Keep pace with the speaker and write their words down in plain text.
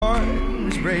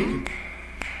breaking,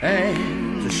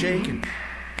 hands are shaking,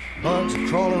 bugs are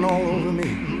crawling all over me.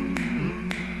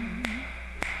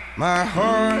 My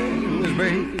heart is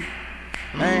breaking,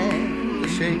 hands are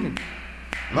shaking,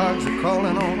 bugs are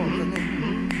crawling all over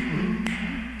me.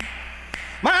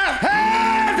 My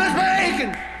heart is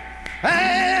breaking,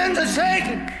 hands are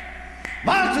shaking,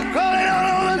 bugs are crawling all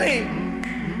over me.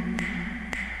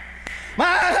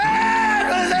 My head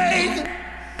is aching,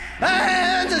 my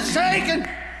hands are shaking,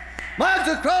 bugs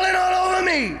are crawling all over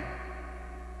me.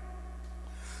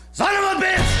 Son of a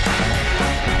bitch,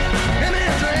 give me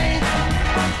a drink.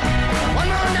 One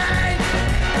more night,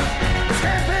 this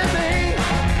can't fit me.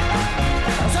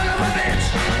 Son of a bitch,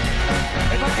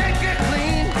 if I can't get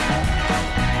clean,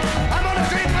 I'm gonna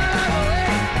drink my life away.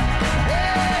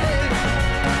 Yeah.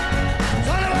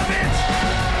 Son of a bitch,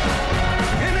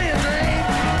 give me a drink.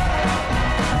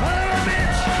 Son of a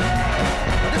bitch,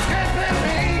 this can't fit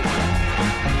me.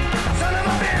 Son of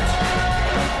a bitch,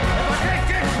 if I can't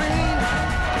get clean,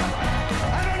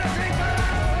 I'm gonna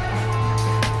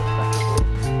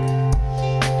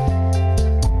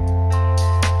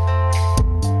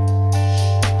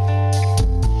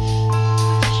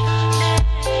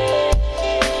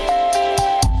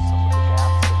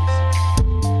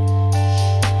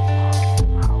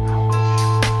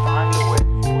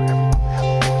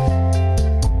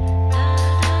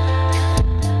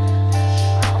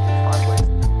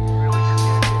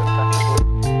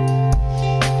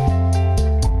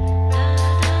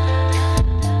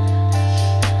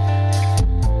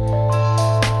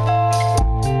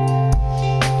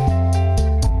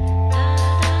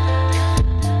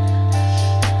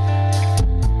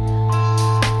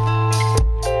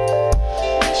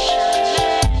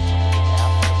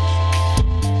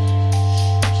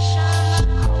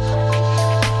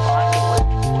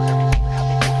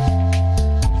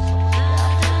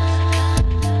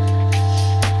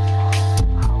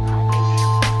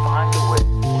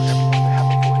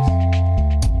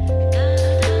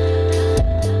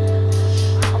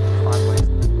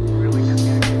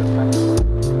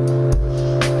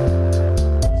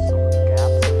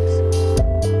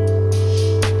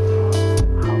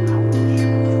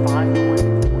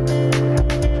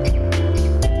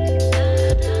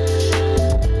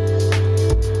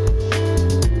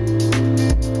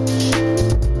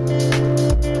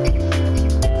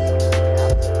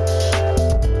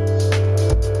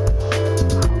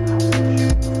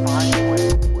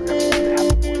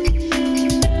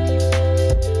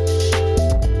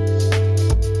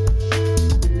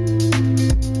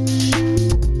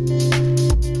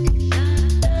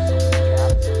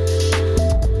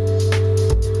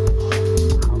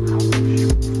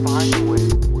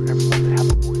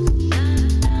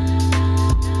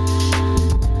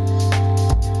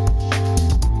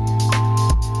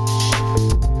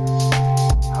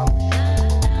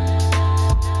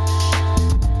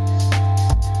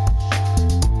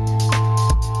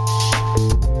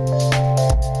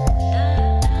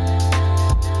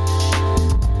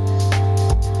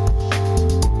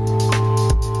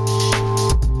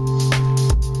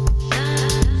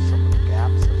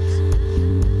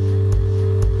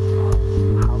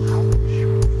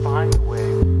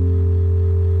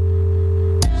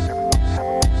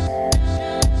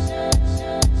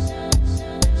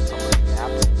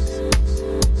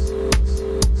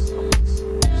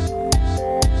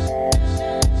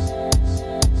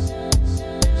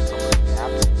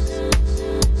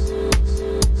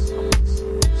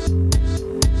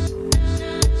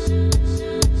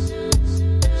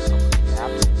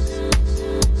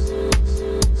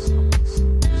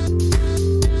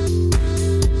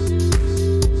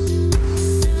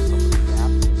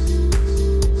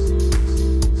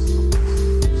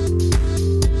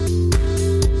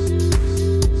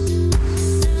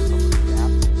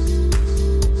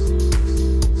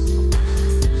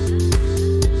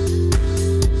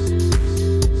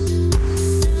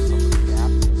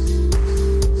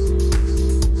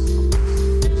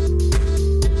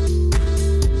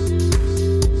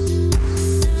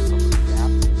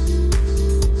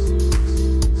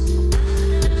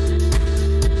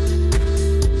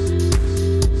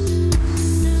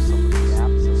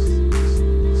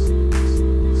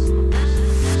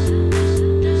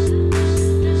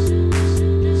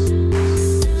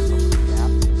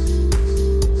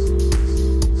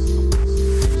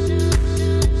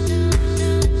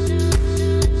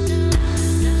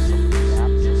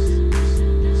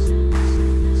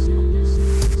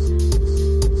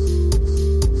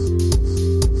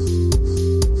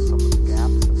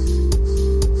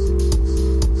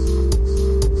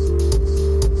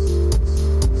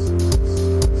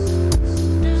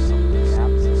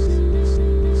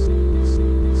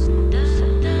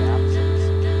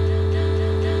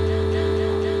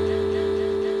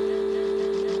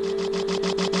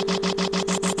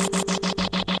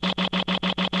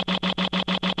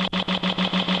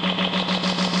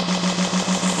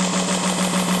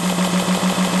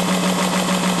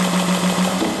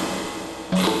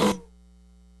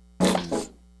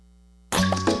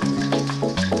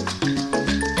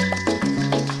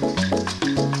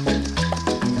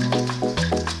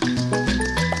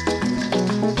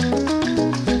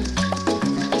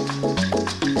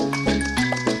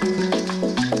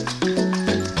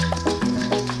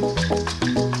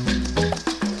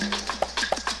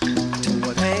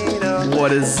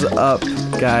What's up,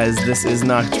 guys? This is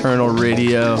Knokternal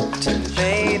Radio.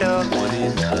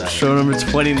 Show number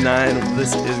 29.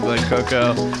 This is Glenn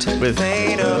Coco with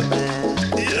we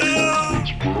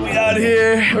out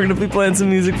here. We're gonna be playing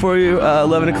some music for you.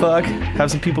 11 o'clock.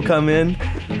 Have some people come in.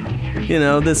 You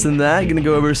know, this and that. Gonna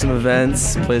go over some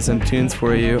events, play some tunes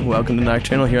for you. Welcome to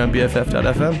Knokternal here on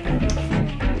BFF.FM.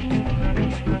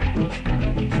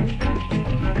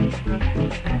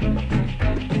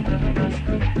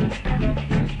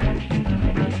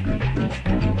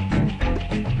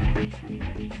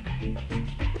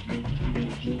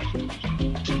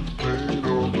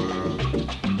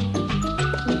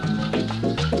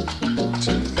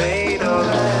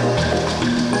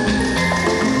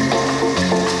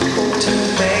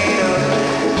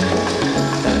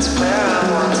 That's where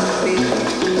I want to be.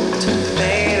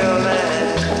 Tomato land.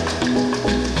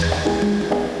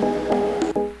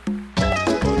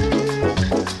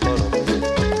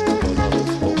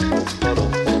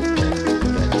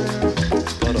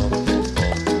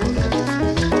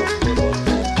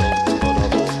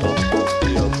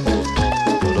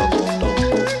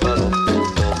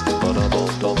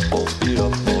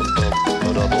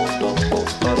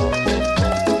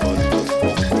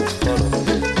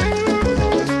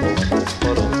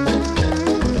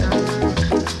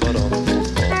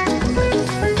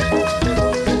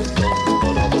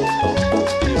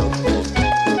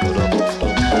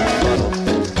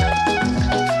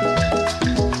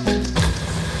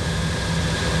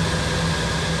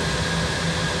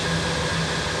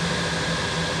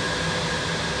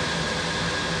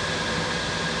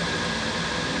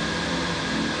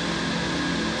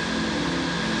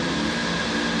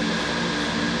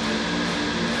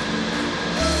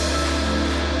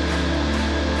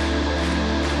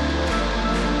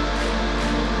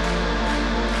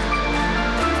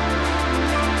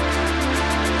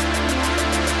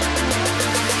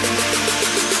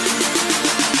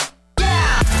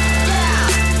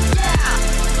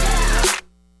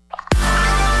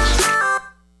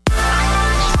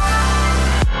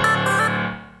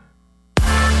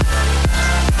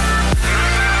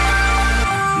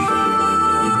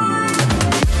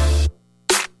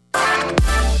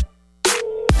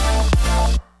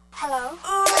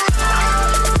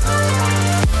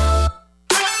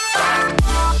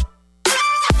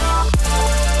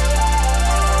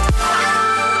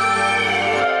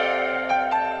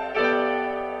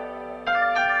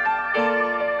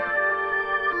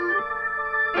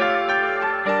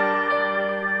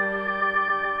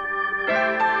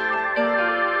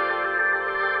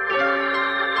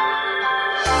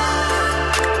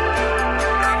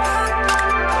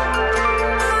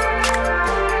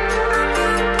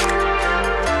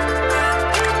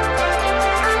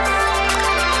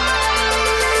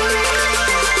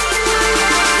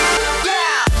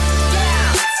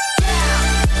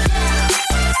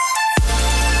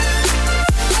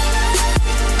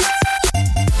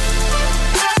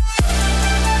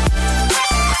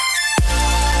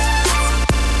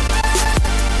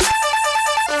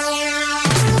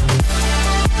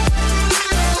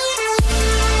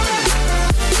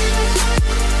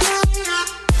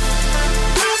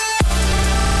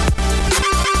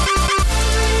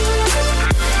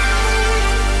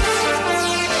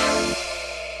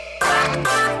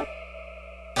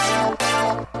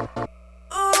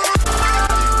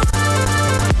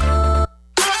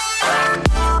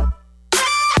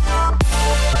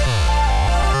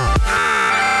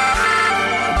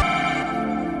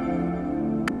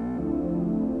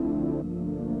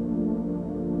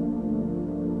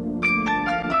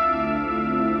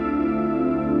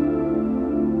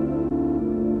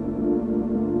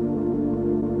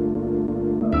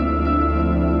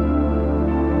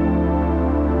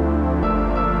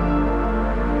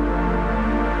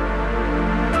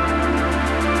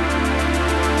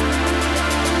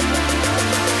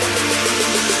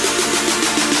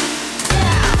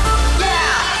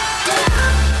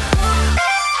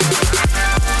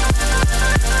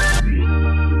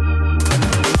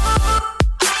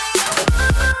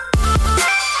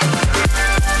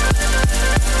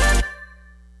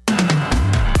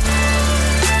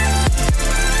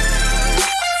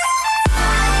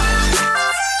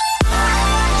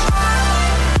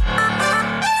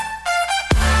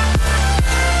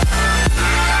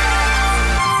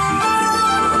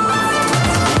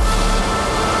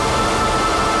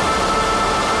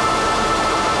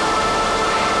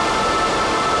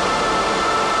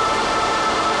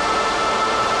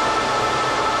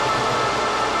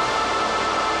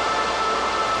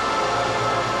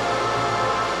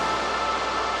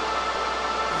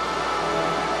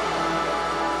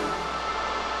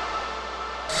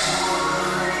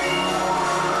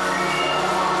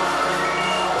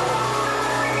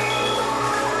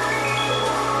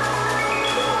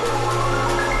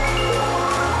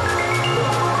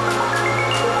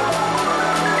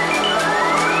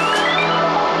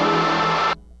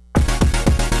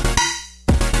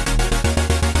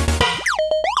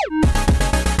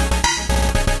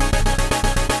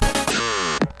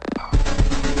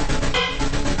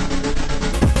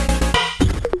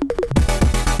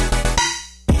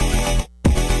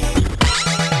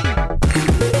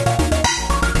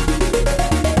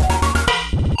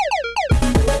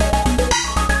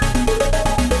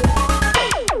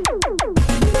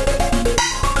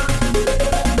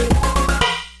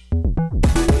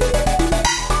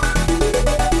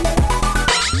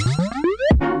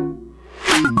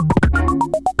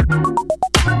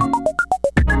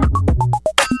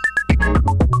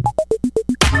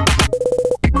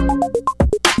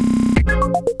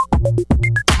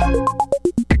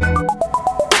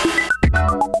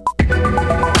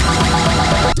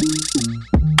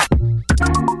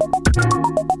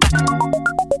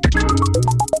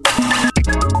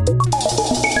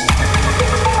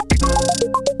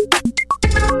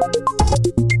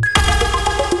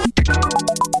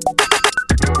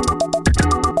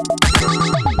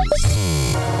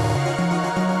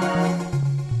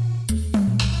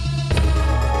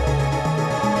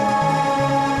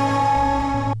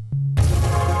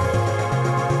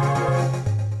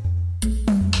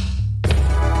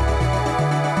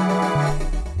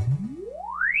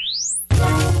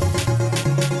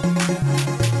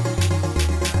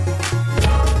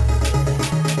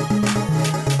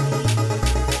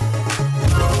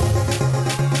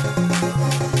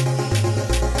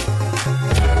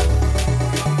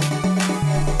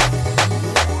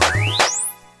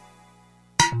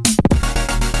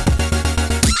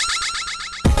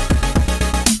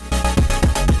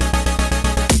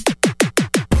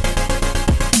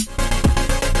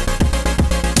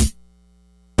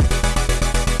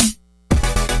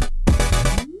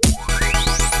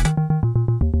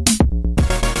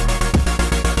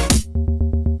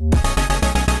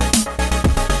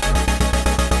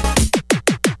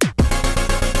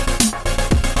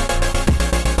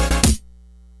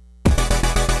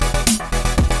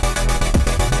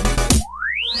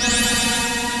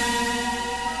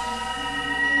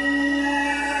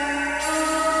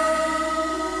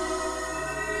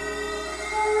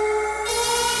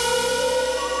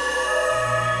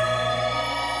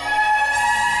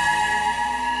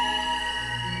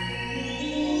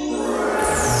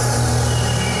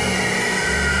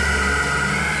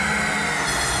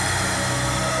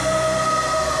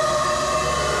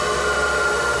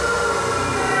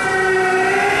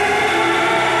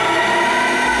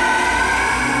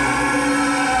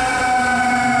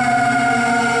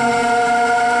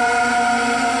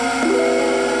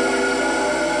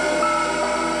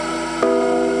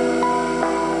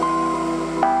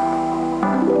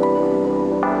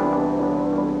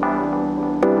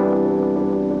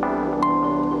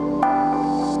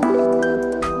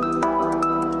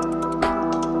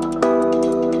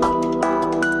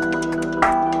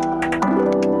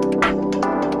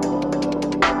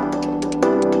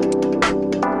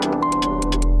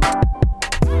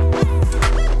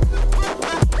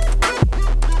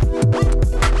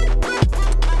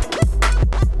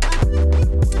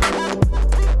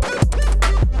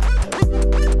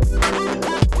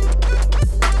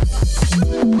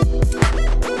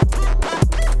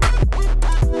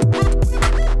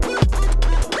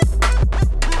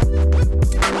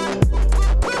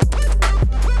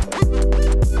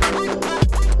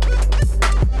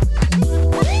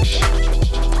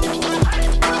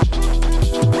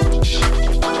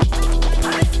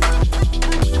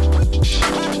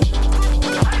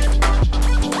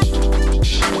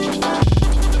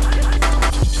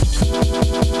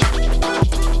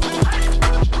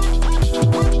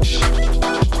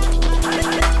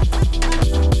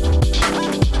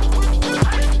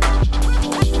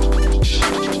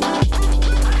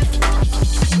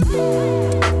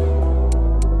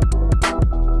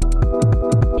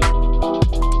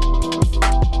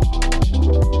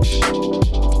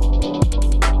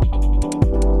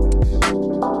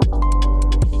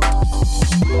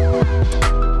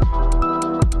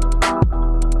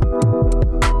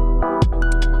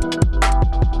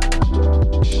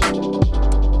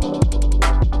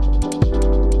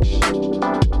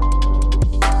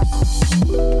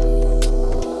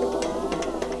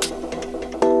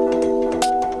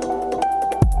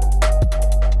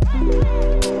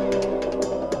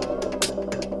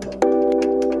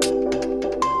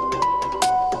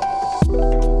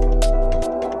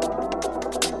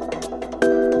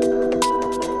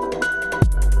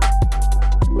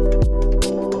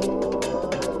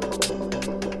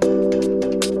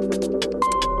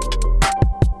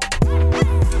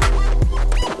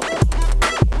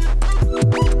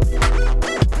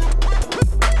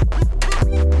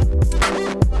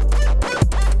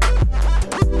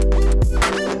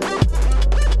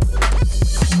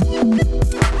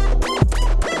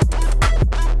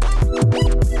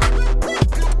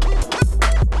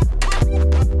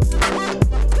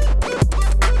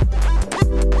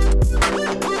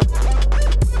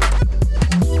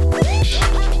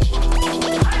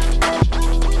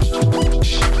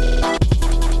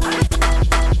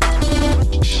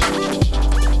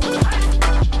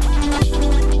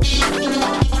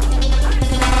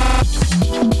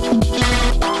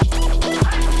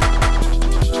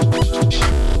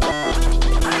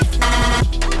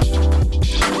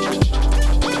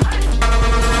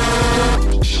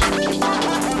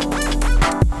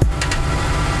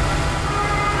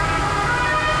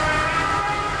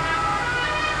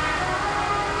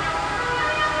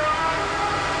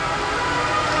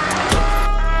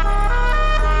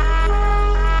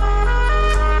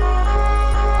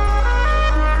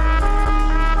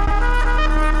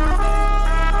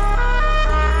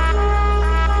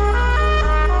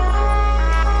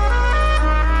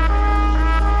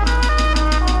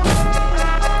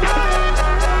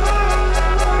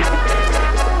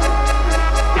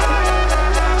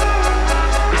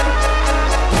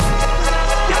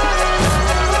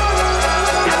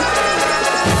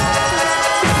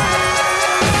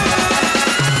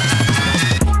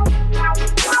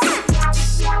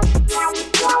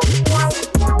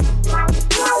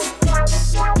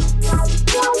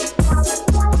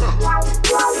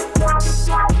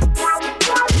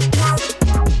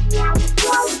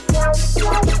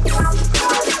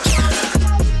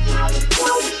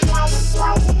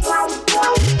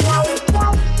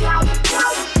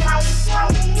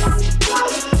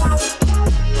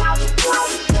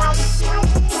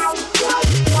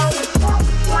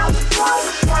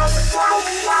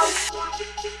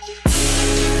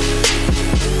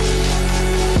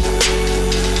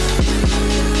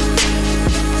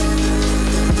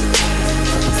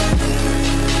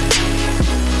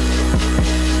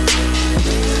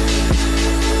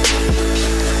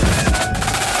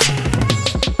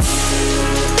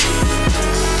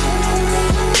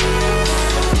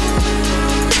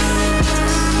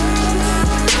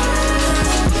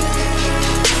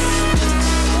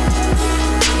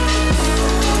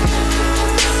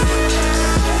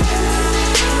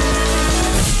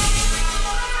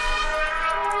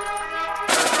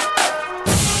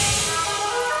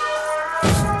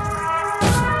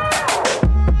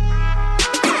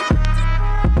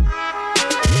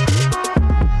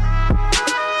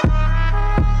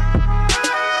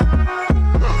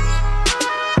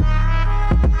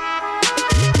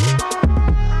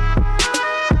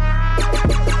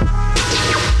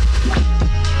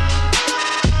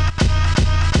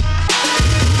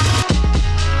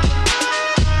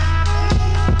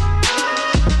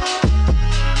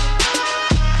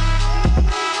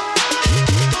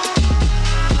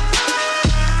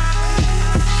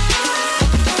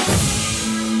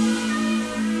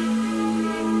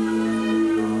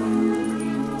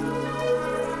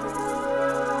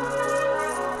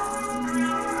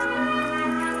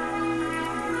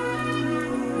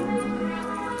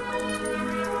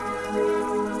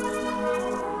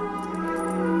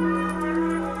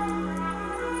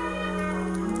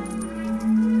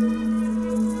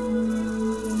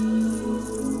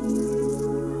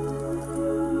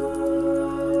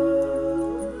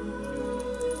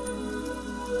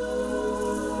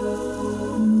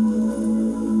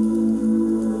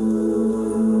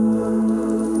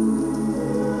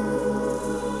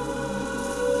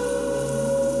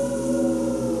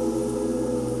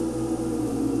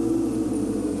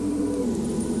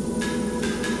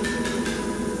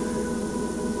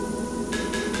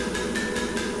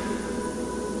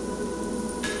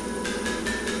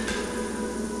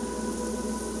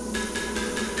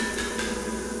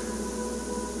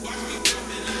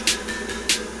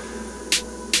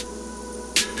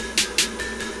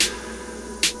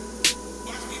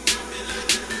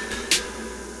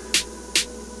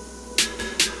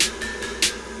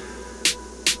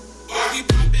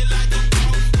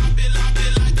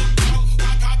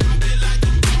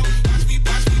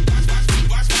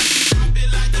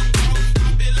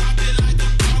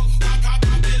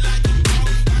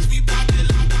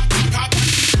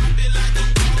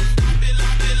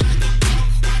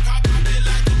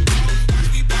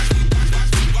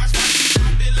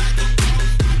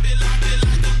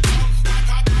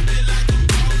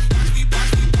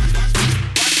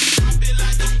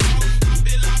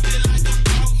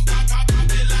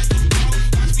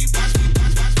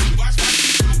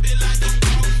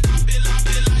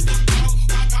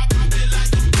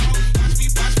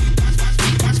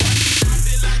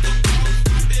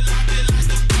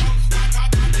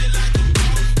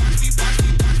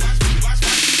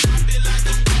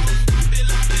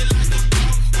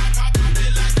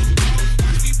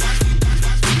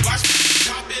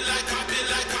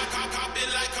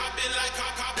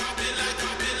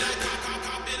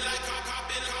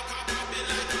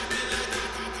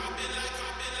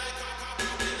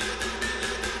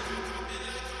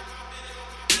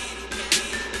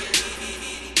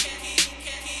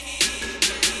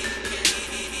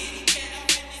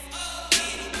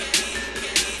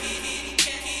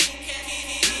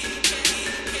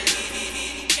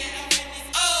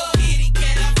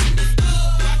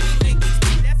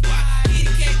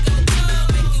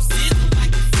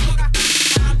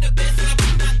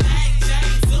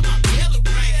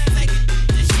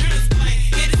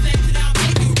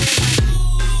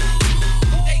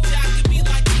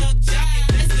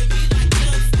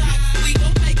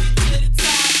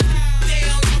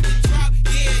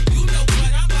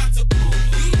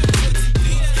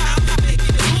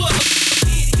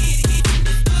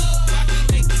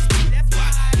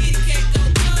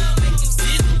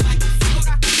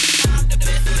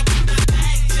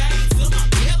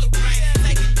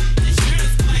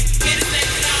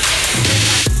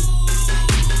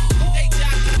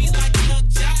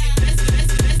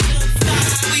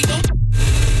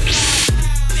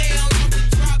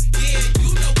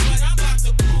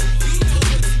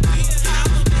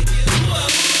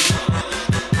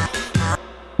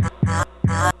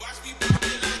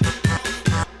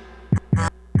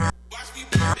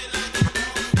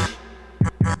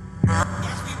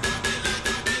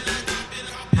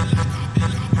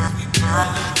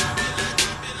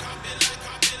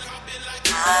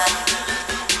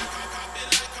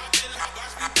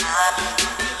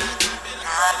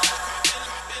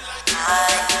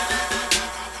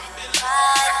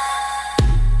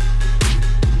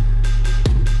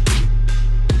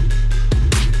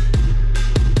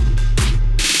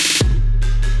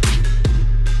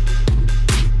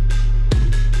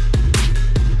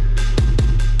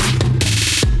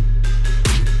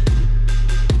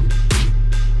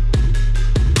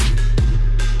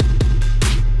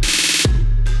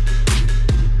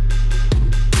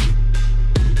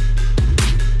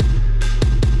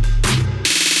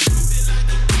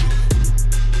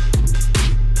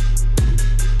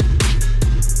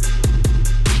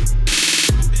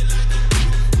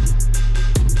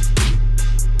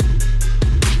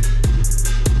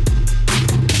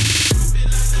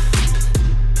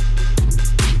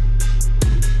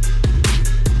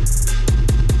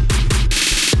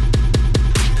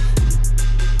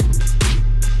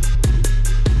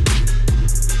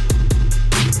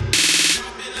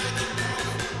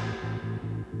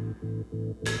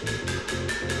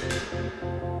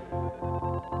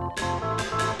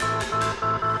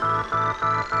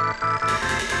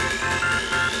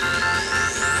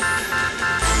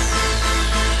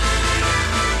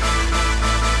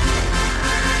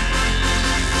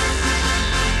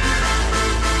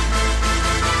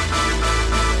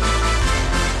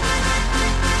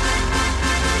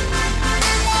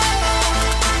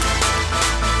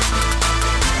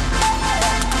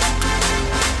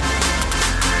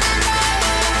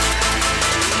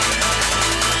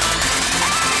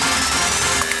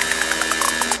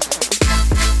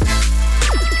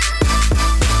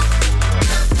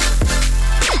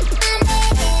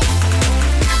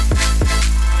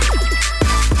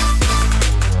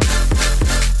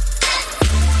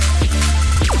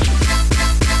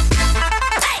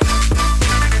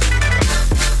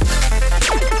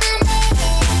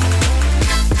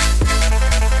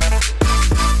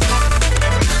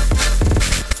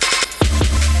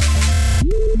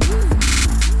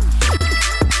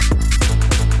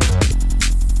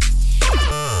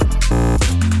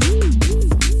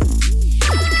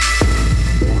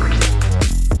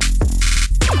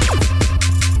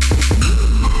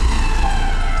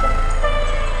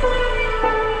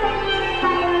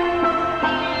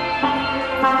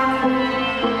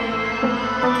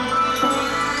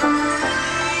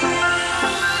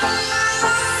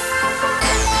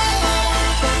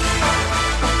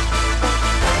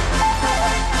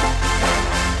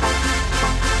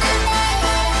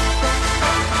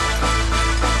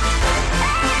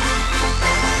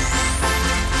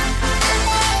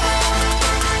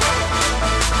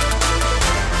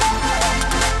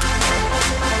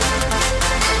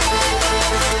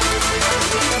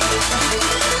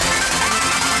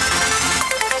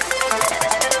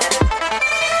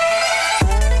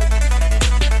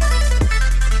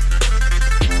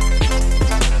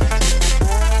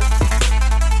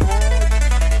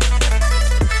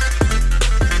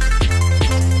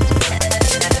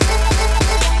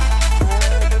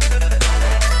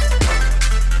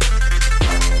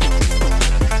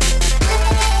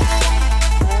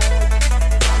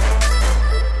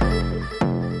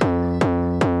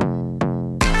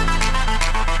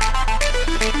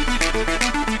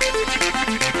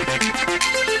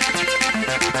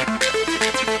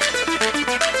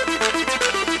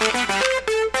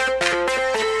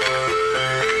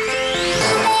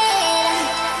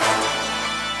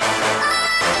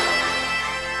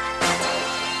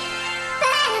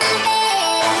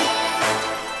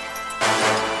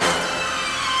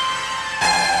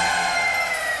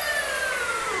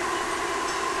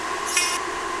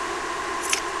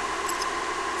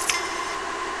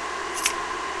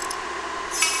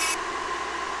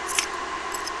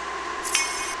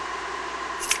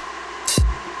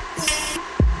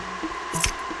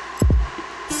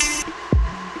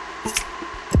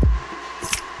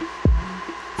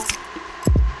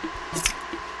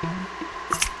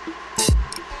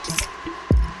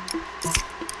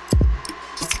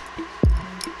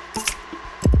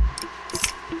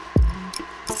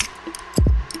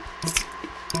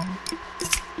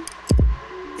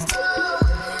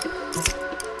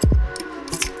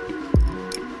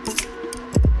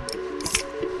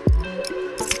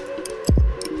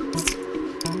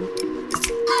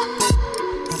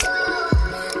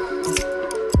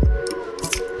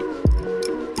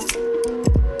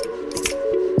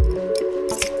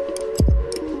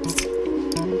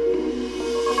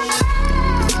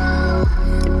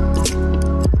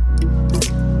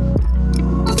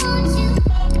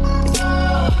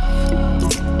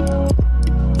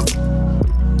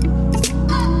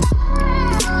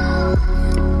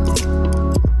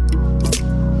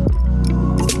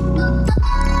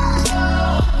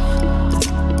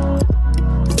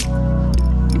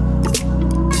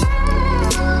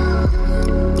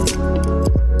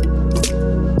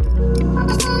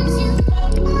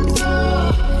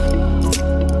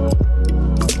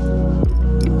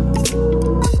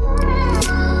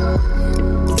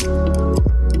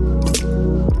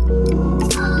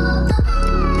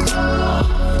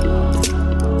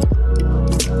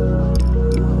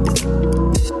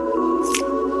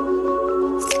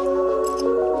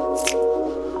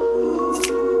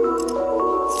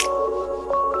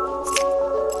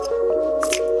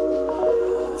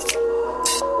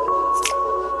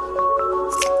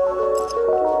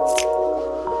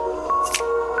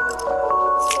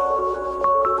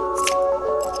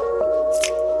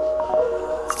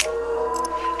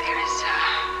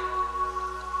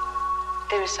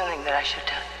 something that I should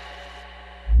tell you.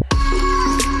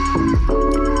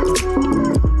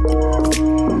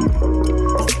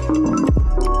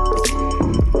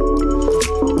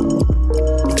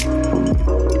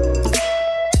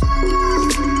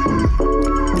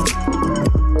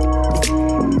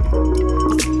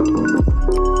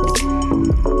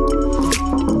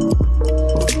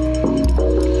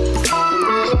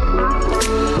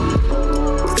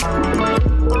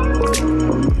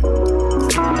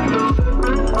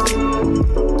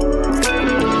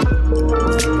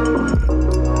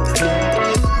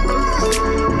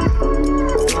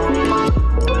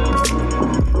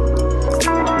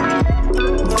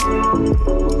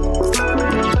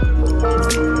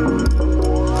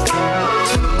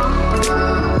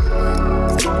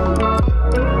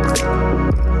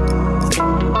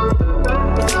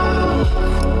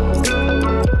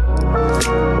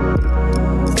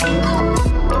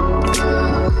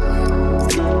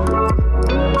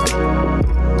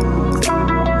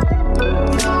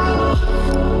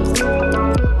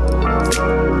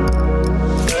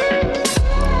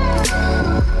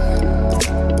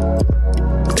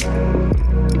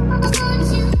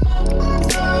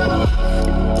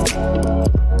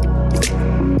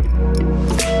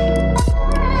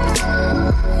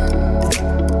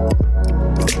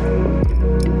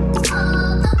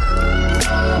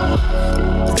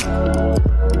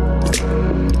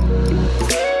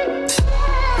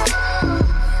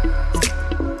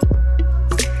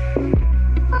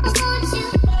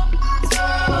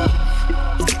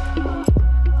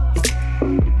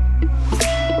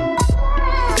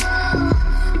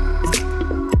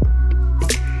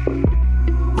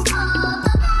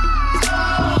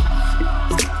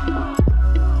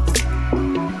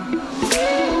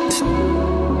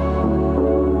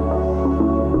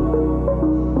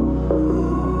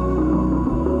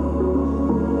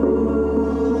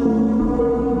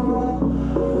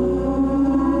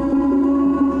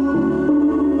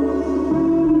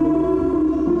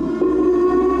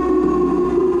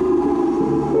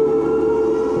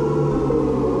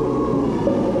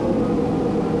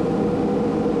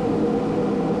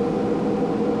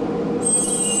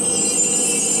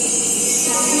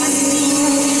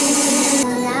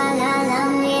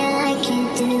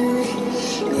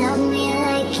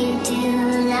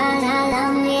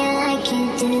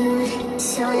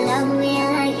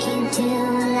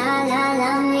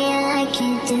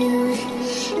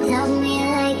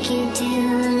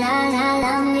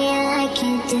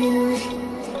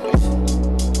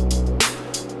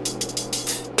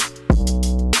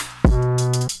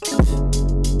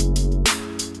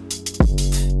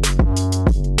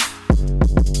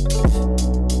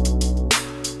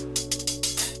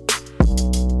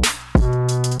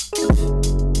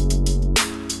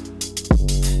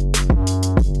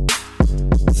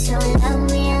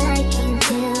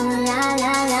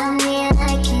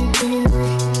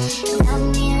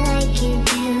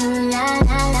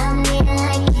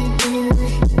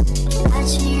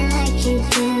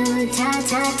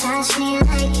 touch me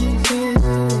like you do.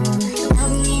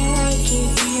 Love me like you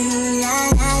do.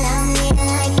 Love me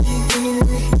like you do.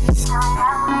 So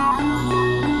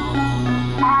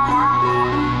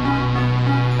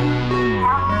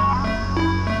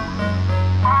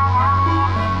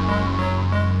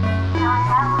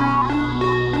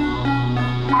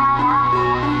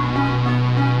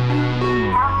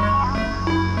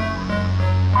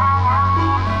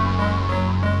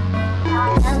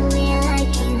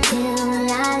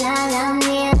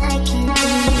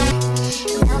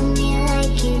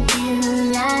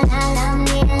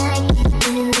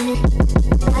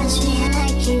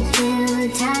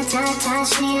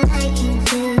touch me like you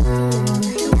do.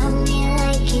 Love me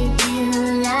like you do.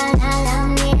 Love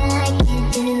me like you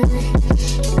do.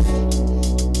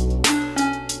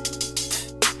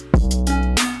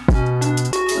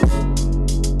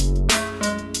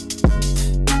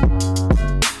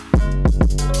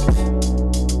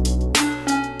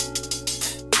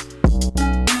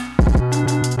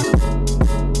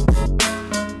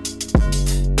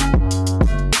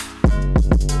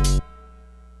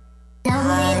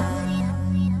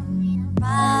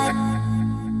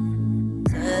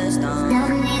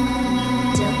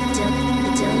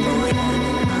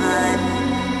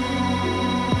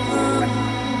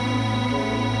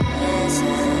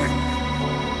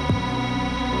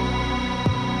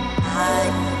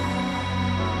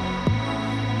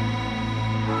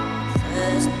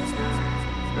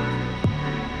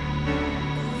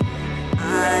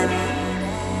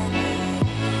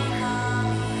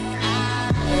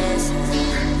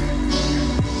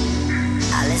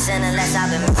 Unless I've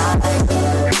been right.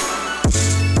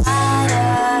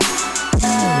 Alright.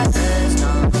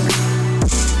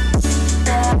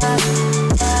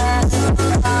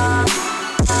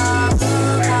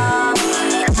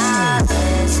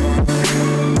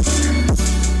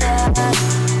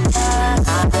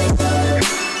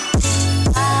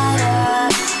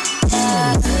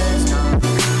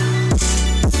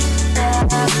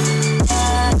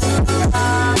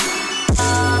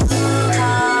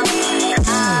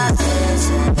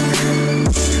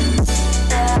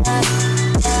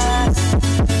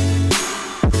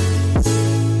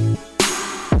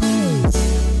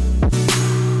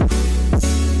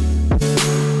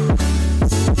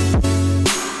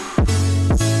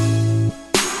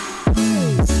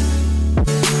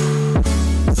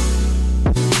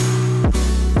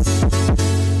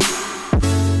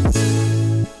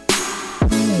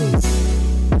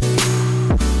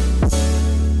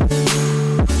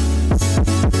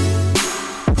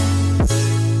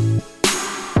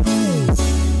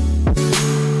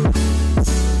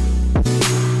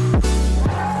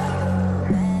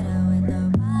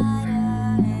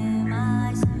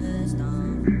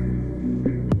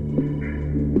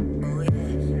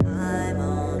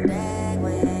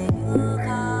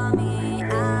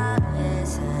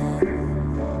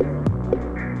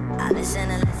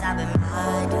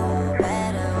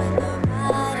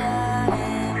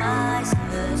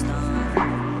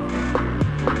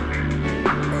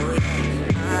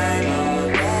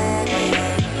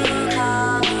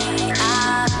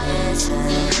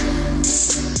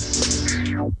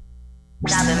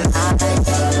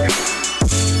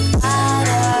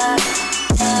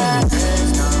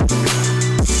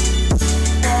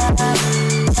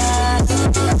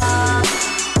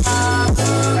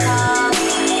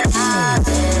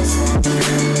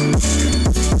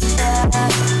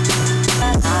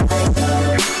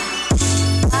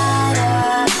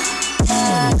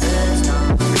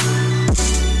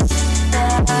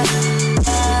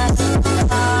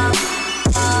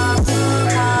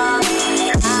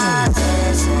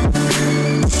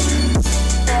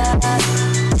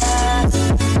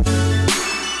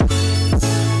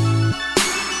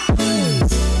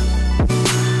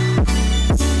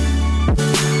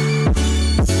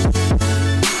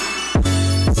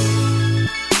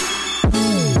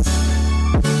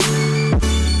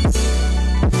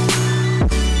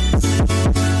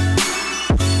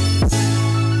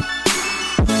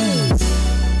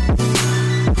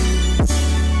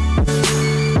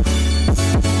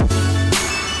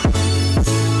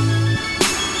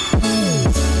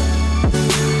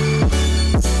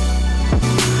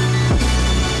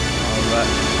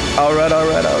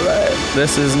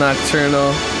 This is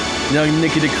Knokternal. Young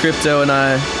Nicky the Crypto and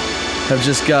I have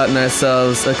just gotten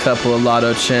ourselves a couple of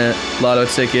lotto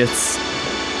tickets.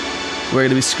 We're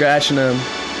gonna be scratching them.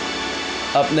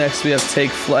 Up next we have Take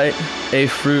Flight, A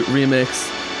Fruit remix,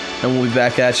 and we'll be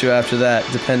back at you after that,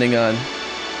 depending on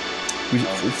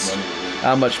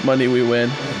how much money we win.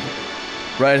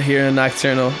 Right here in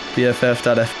Knokternal,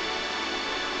 BFF.FM.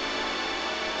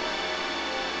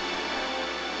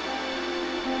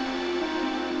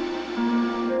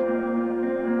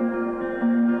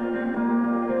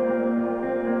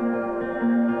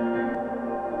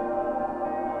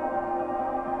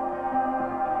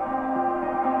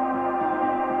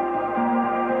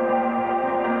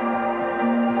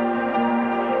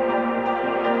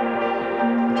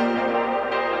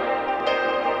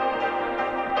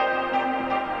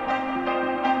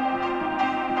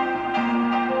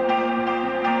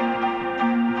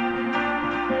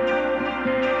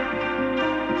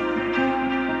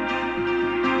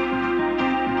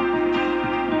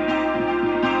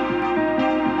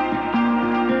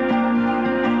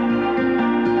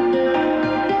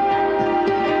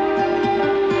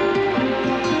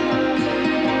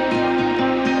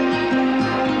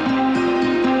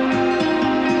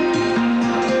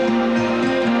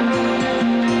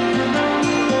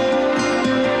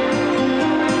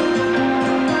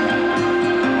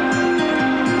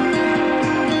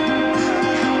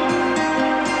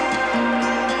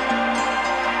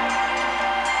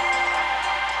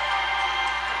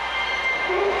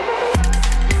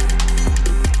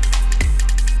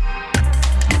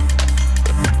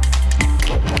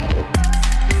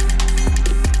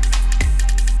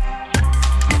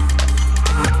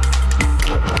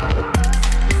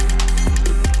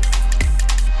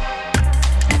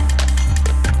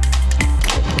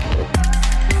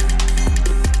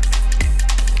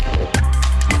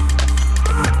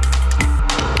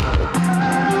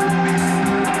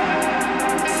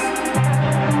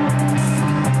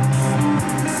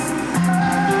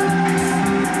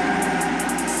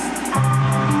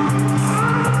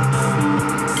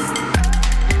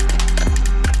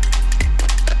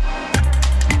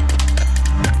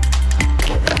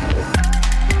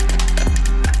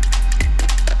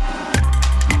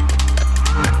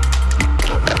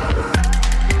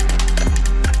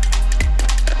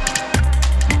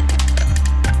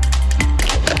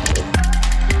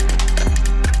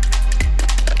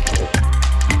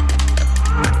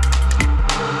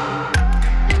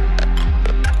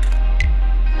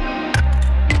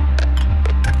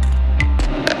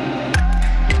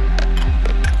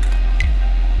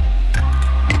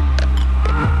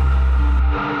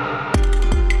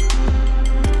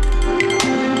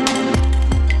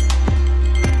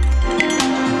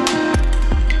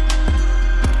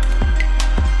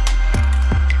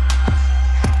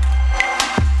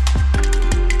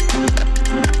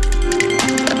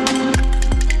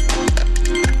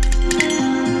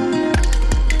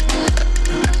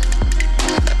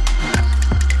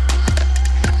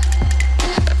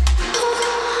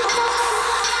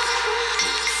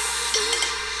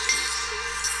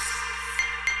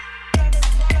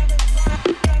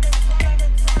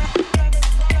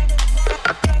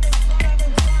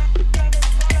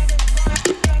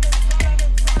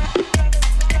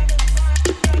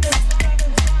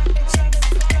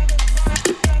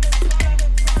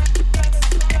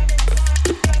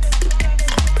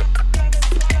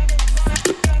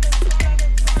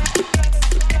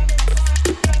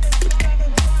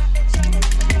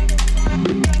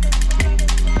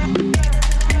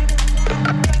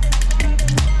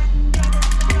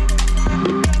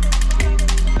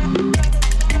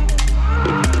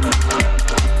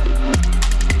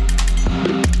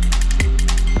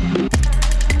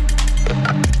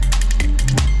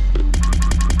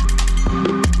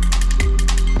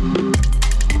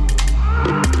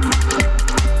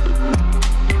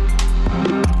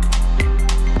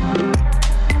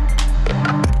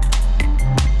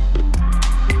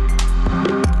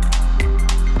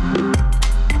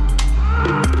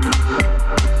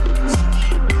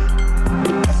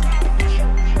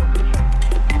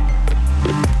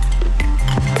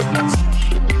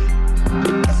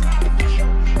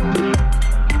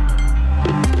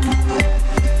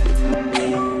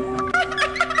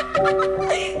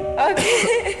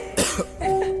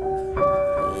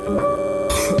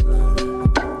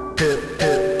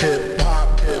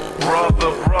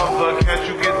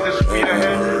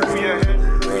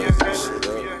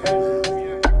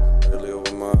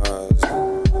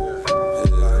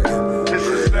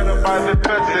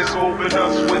 scoping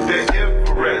us with their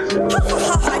infrared.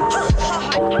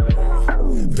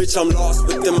 Bitch, I'm lost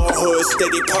within my hood,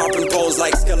 steady popping bones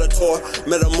like Skeletor.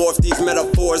 Metamorph these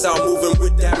metaphors, out moving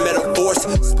with that metaphors.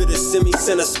 Spit a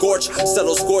semi-center scorch,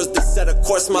 settle scores to set a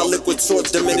course. My liquid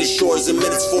swords diminish shores and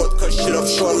minutes forth, cut shit up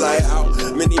short like how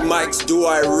many mics do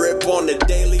I rip on the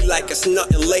daily like it's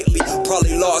nothing lately.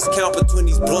 Probably lost count between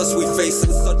these blunts we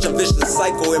facing. Such a vicious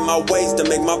cycle in my ways to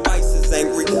make my vices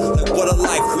angry. Like what a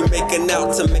life we making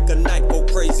out to make a night go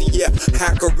crazy. Yeah,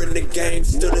 hacker in the game,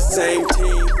 still the same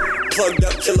team. Plugged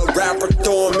up, kill a rapper,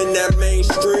 throw him in that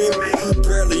mainstream.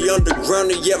 Barely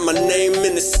underground and yet my name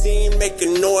in the scene.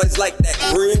 Making noise like that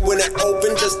green when it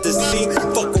open just to see.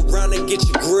 Fuck around and get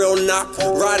your grill knocked.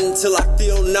 Riding till I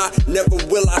feel not. Never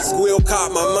will I squeal,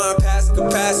 caught my mind past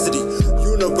capacity.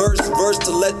 Universe verse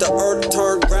to let the earth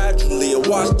turn gradually. And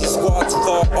watch these squads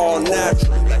fall all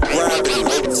naturally like gravity.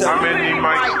 How many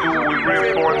mics do we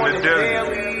rip on the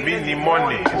daily? Mini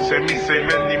money, say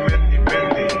many.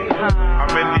 How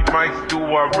many mics do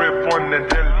I rip on the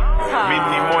deli?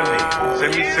 Mini money, say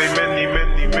many.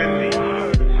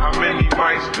 How many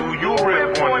mics do you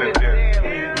rip on the deli?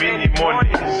 Mini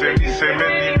money, say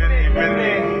many.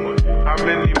 How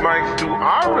many mics do I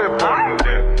rip on the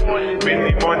deli?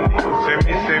 Mini money, say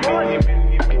many money.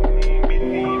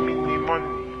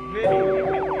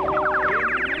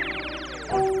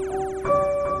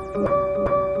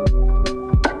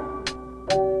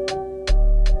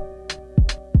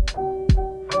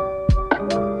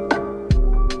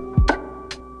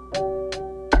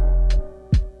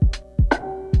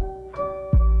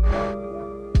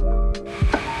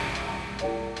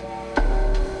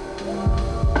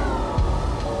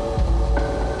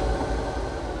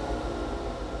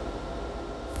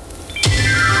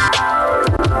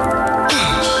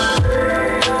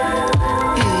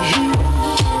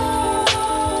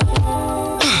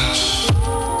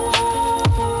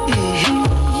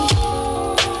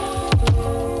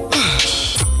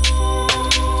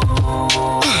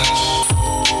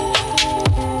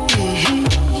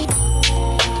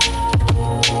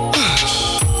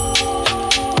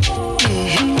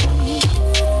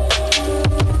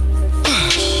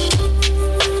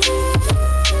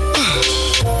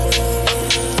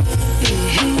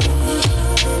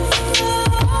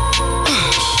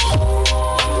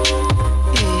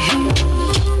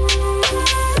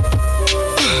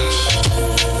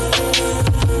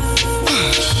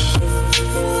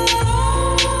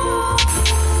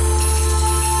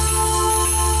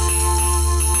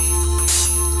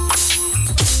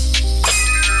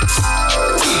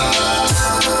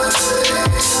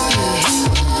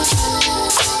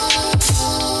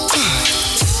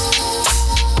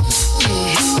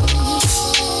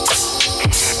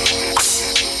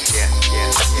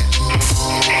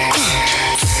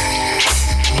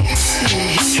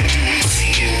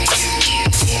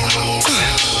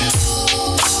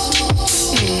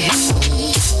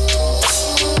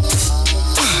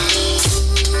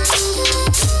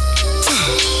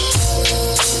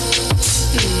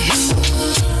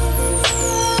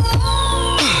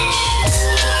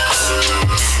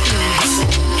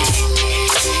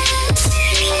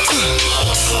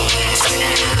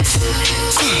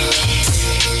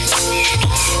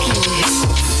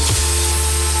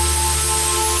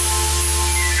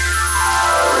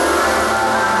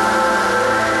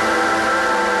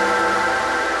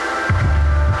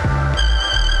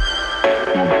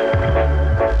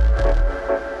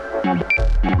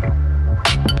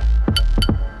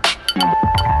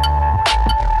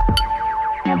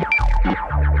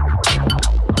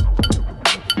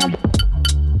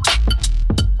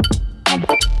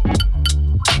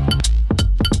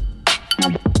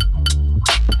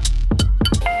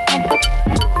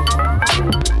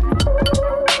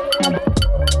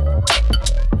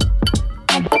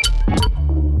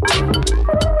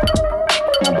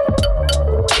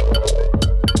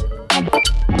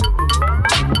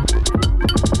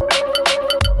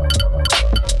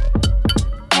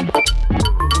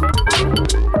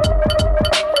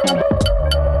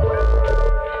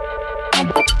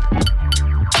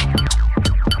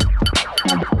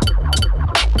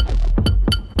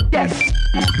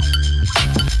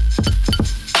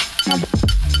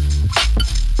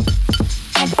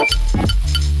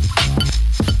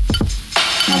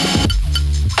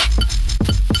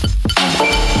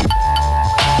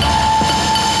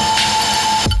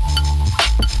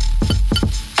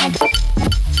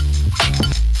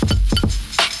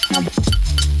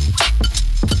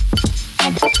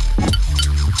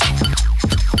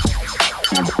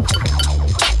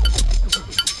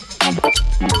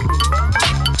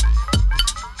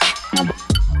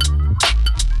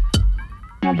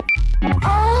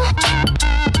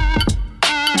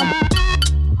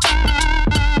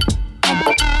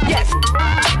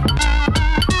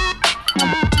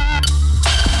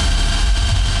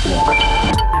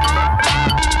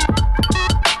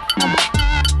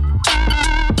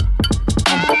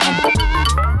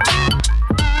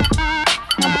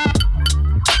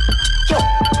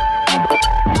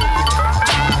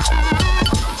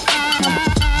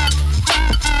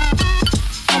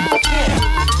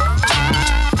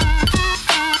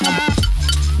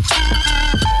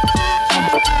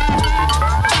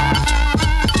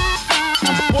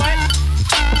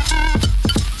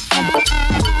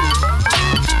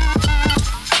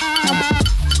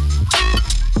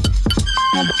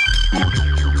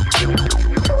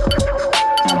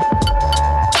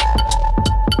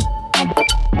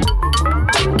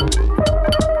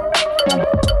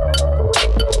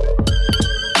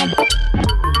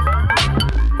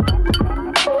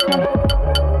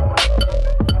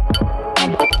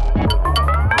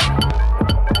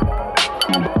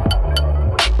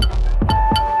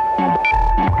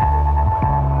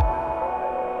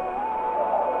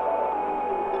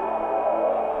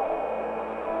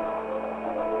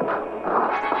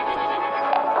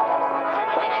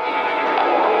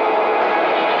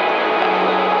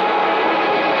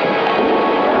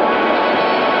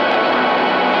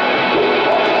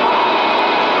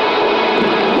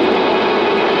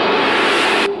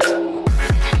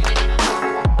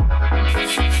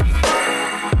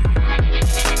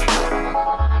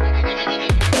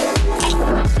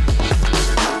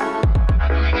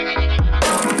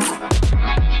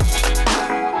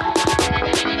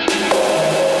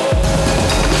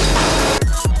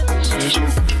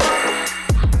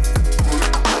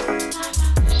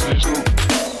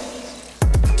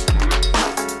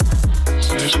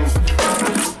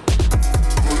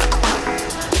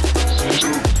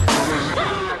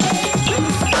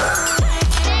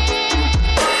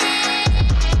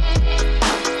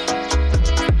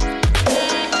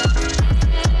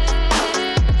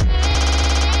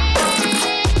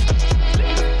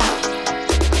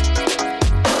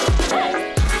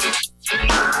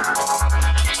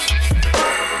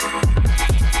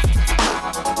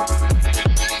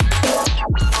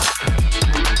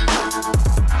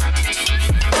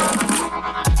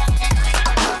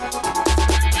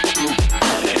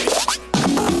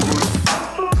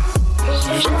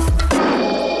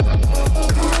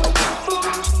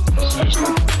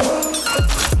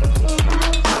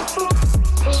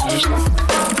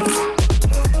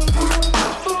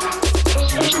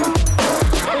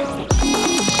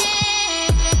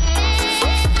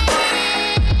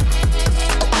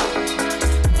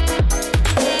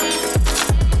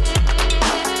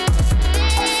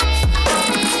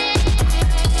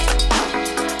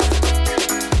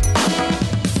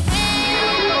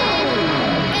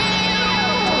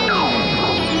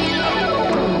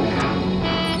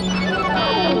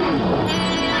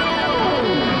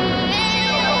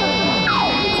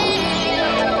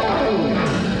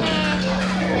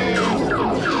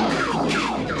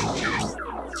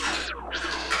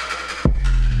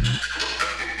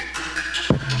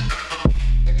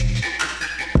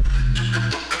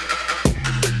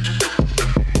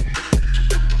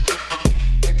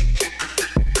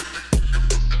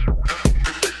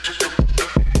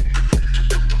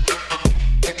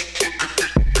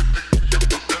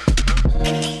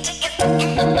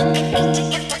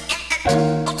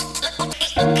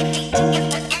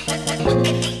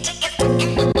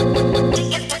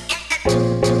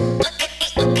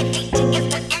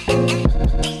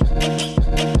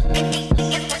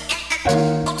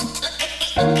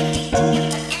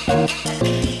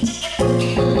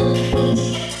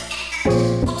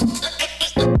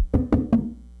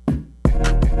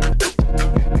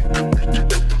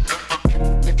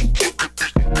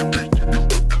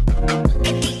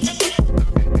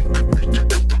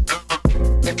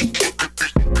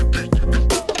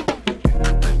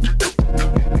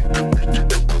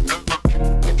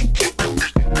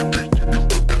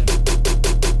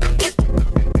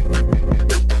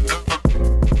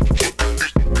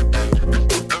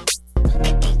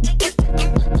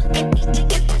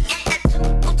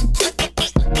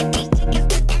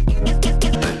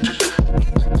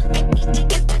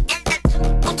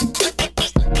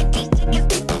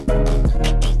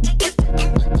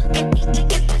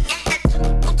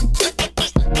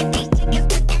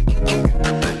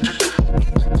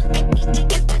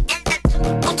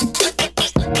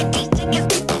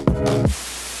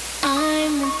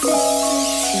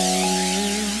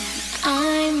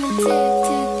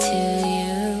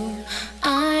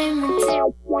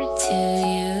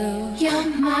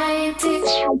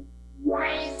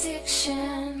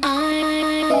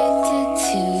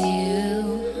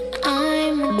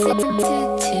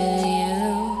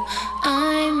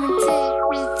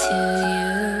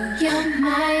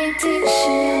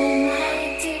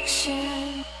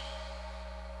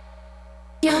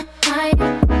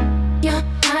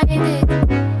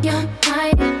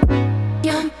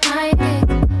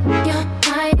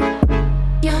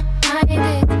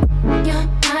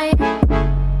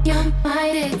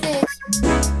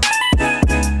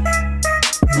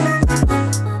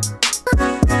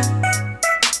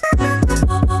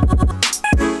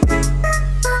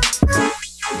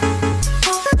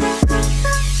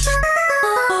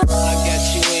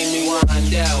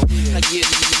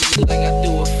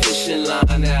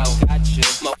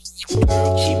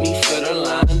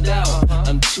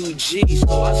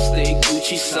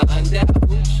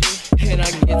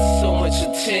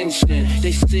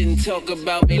 Talk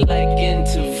about me like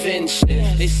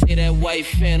intervention. They say that white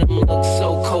phantom looks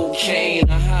so cocaine.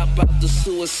 I hop out the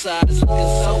suicide, it's looking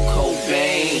so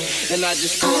Cobain. And I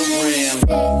just program.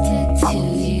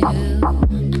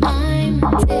 I'm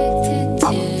addicted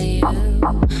to you.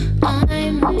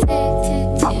 I'm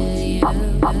addicted to you.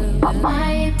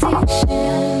 My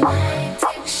addiction.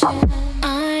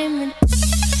 I'm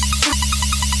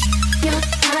you're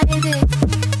hiding.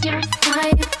 You're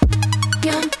hiding.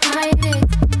 You're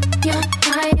hiding. You're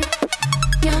hiding,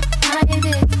 you're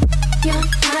hiding, you're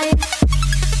hiding,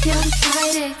 you're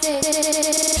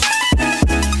hiding.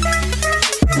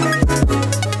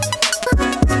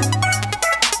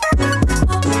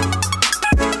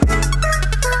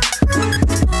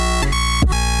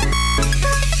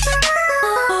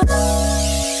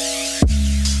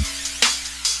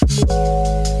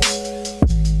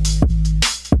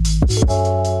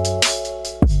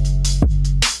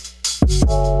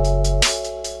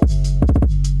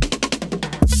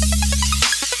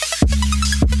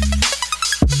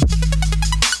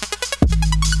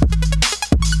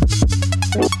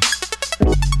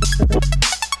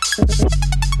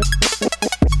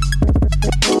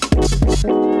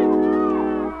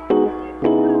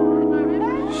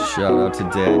 to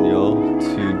Daniel,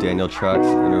 2 Daniel tracks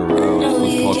in a row. This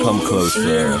one's called Come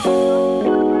Closer.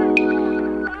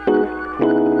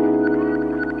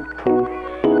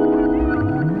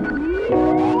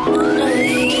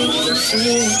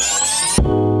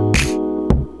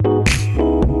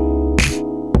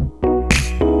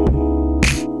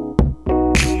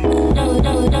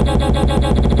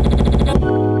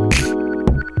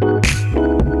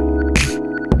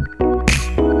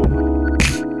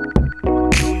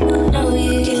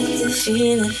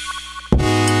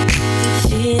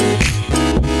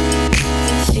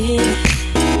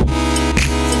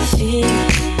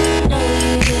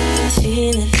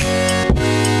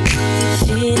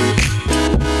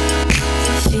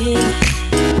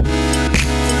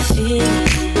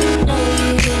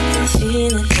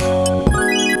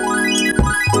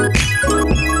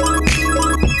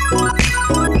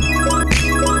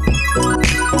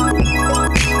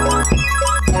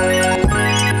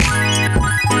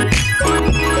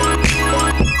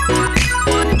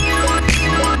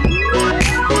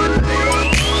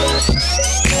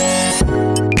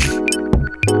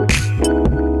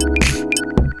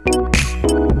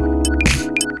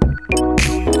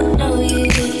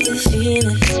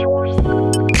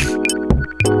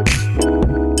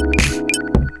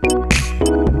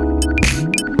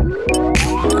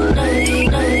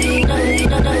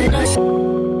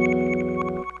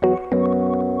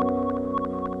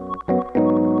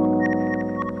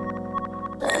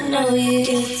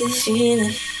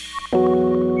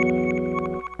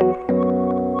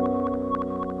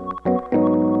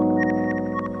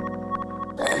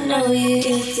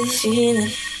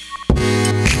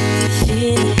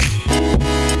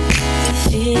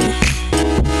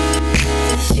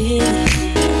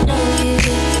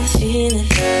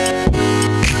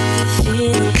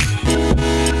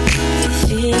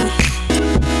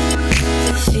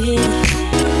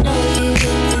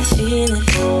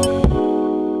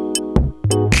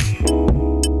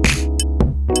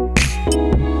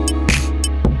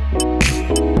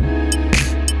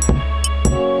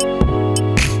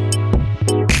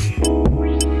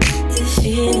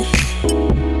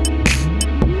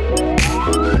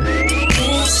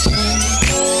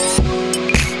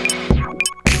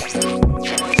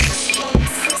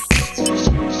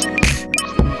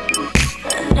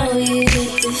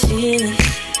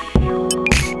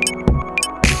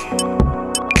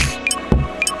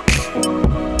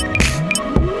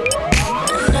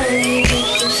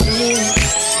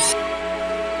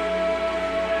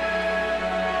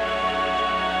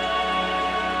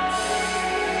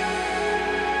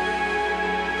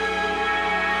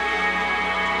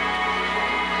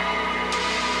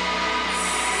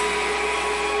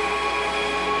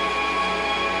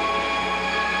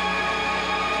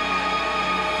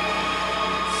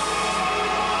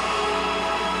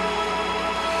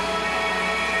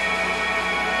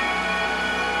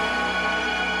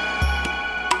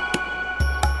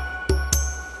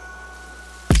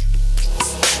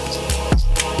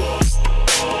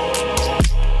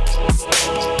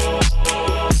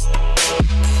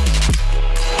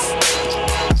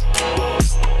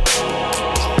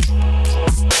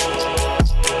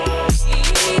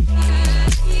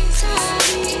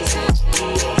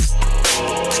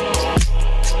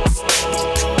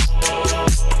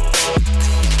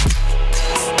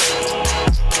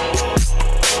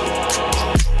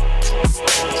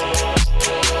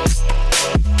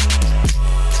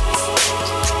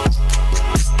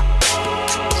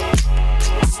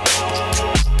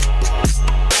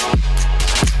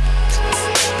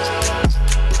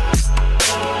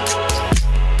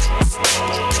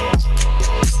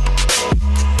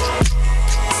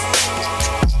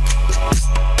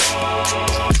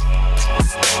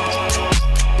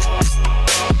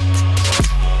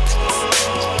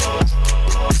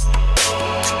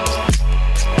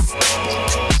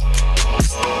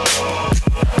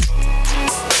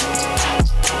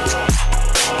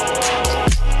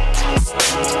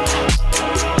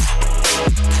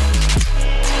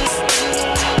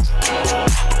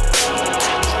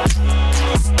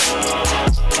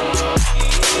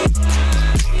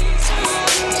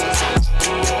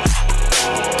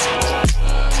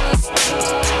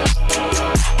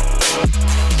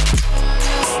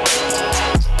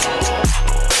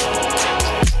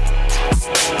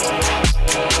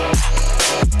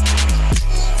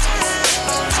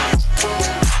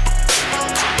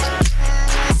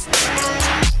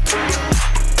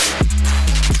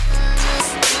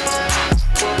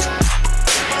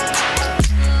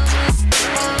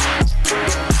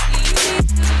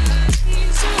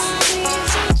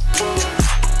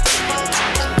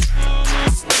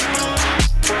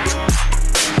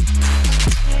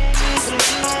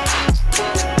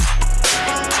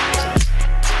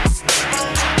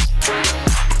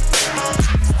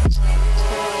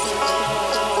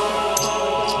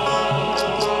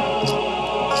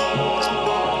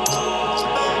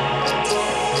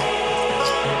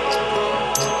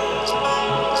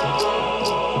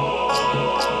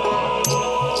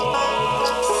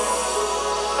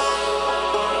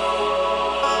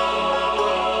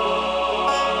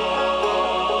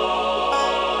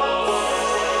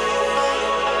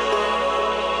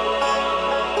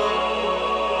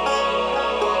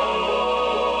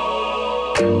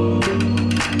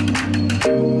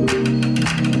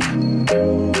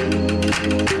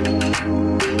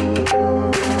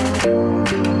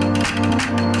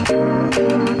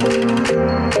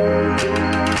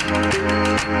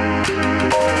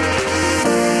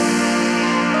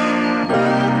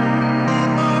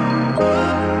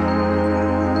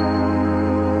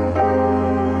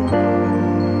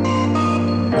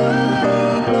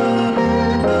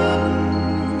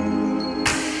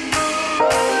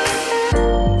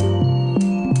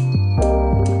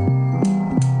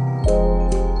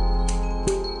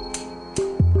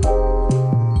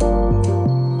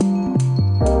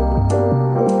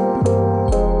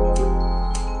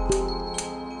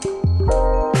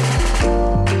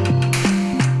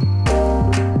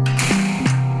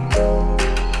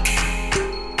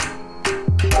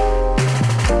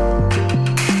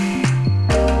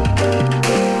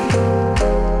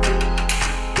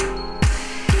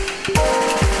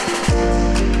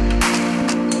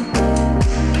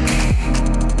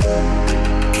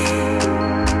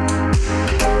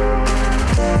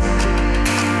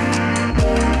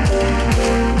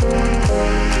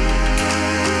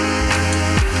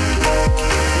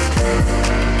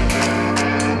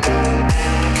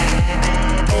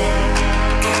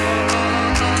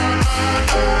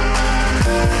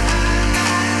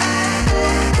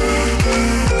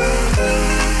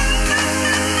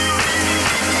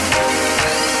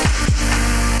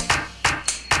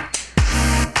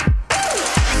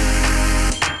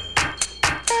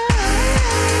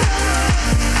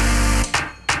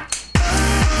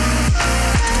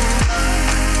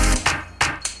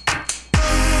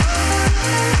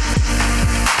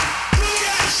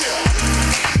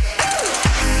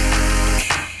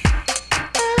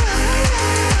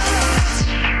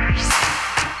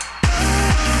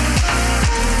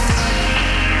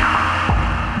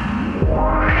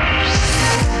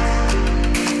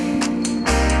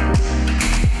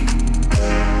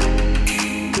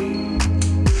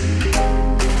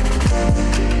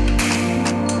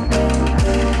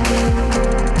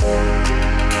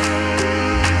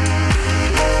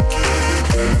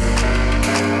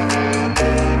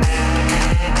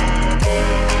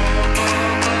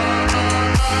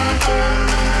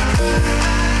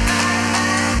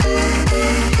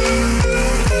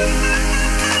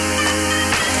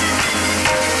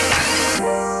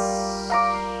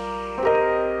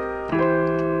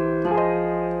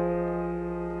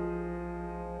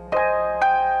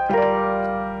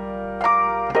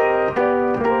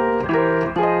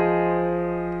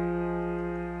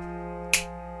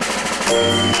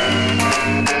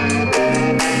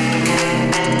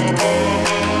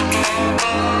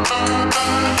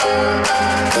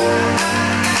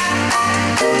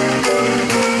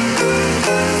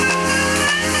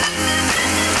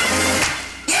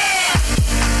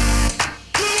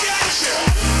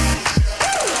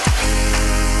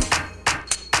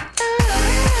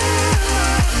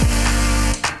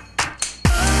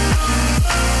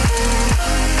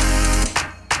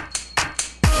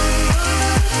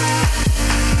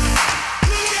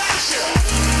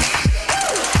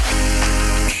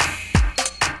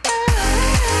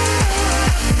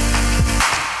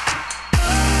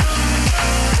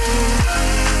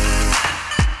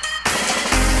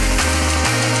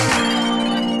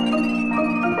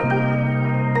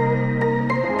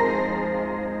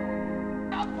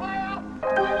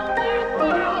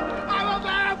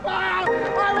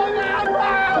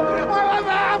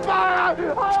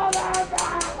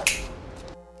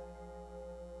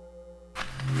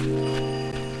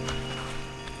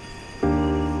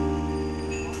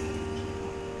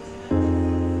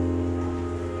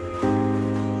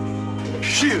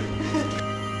 Shoot!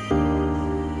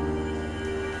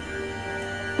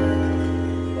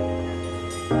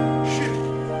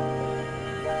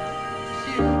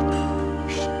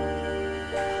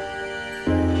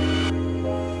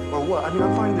 Well, what? I mean,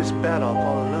 I'm finding this bad off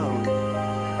all alone.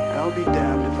 And I'll be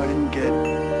damned if I didn't get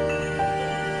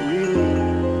really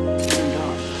turned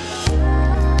on.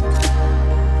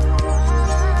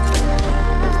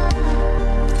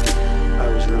 I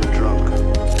was a little drunk.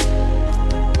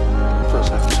 Plus,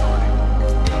 I was horny.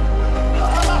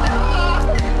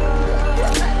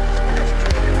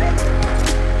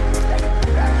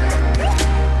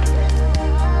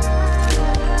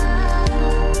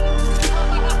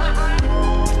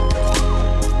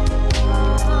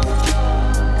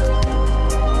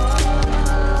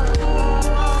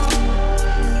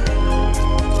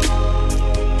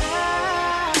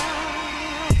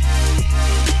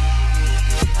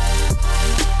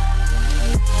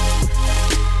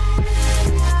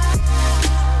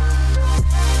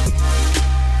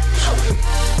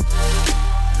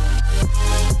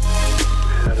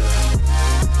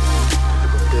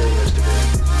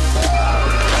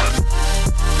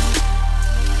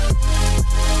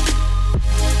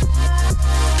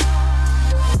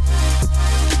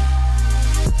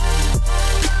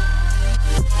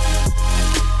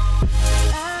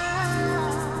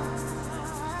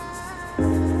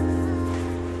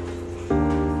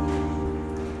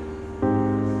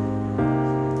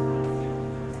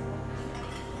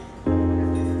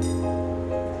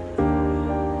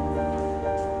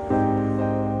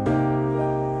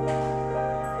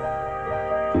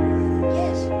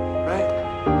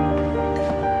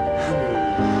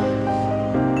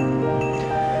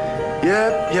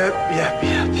 Yep.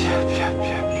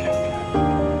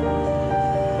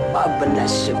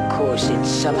 Unless, of course, it's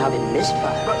somehow been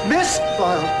misfiled. But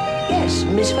misfiled? Yes,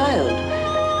 misfiled.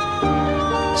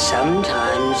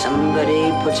 Sometimes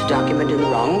somebody puts a document in the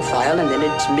wrong file and then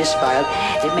it's misfiled.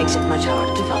 It makes it much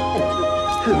harder to find.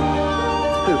 Who?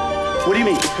 What do you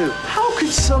mean, who? How could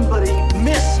somebody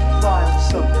misfile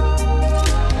something?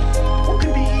 What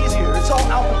could be easier? It's all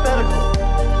alphabetical.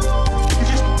 You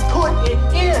just put it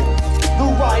in the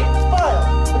right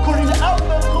file, according to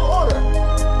alphabetical order.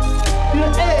 You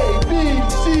know, A, B,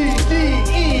 C, D,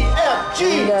 E, F, G,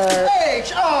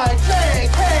 H, I, J,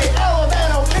 K, L, M,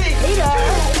 N, O, P, Q,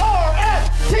 R, S,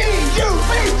 T, U,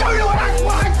 V, W, X,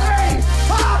 Y, Z.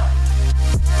 Huh?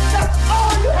 That's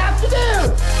all you have to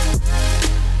do.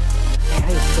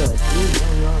 Very good. You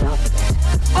know your alphabet.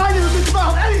 I never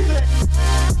misspelled anything.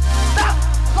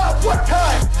 Not what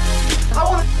time. I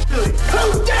want to do it. Who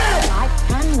did? I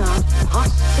cannot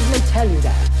possibly tell you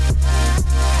that.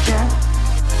 Can?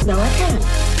 No, I can't.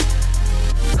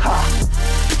 Ha!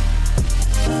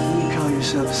 You call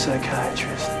yourself a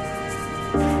psychiatrist.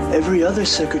 Every other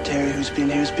secretary who's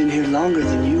been here longer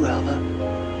than you, Alva.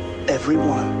 Every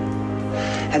one.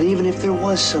 And even if there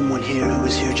was someone here who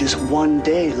was here just one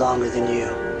day longer than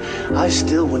you, I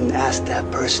still wouldn't ask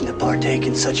that person to partake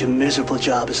in such a miserable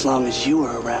job as long as you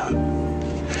were around.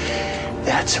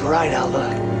 That's right,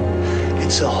 Alva.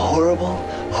 It's a horrible,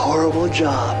 horrible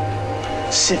job.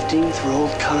 Sifting through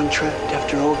old contract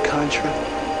after old contract.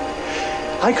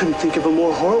 I couldn't think of a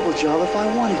more horrible job if I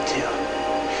wanted to.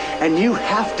 And you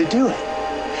have to do it.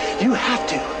 You have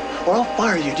to, or I'll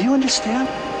fire you. Do you understand?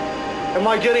 Am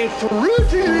I getting through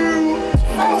to you?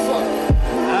 Alpha!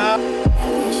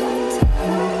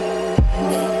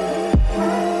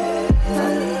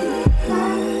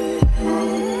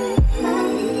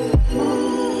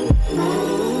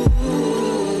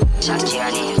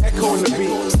 Echo on the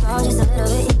beat. Slow just a little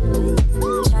bit,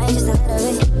 try just a little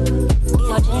bit. You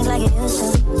don't drink like you used to,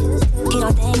 you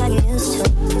don't think like you used to.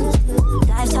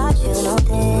 Life taught you no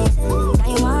things, now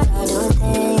you wanna do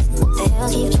things. The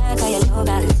hills keep track of your new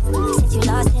balance. Since you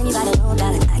lost him, you got a new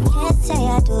balance. I can't say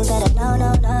I do better, no.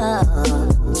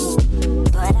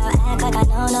 But I'll act like I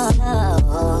know,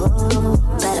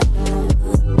 better.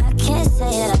 I can't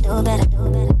say that I do better.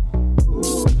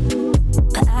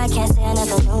 But I can't say I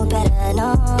never knew better, no.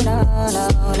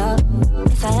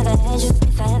 If I ever had you,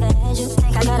 think I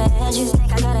gotta had you.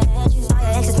 All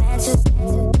your exes mad too.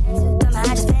 Come on,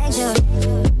 I just begged you.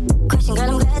 Question, girl,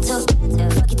 I'm glad to.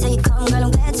 Fuck you till you come, girl,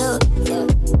 I'm glad to. Yeah,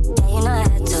 you know I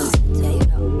had to.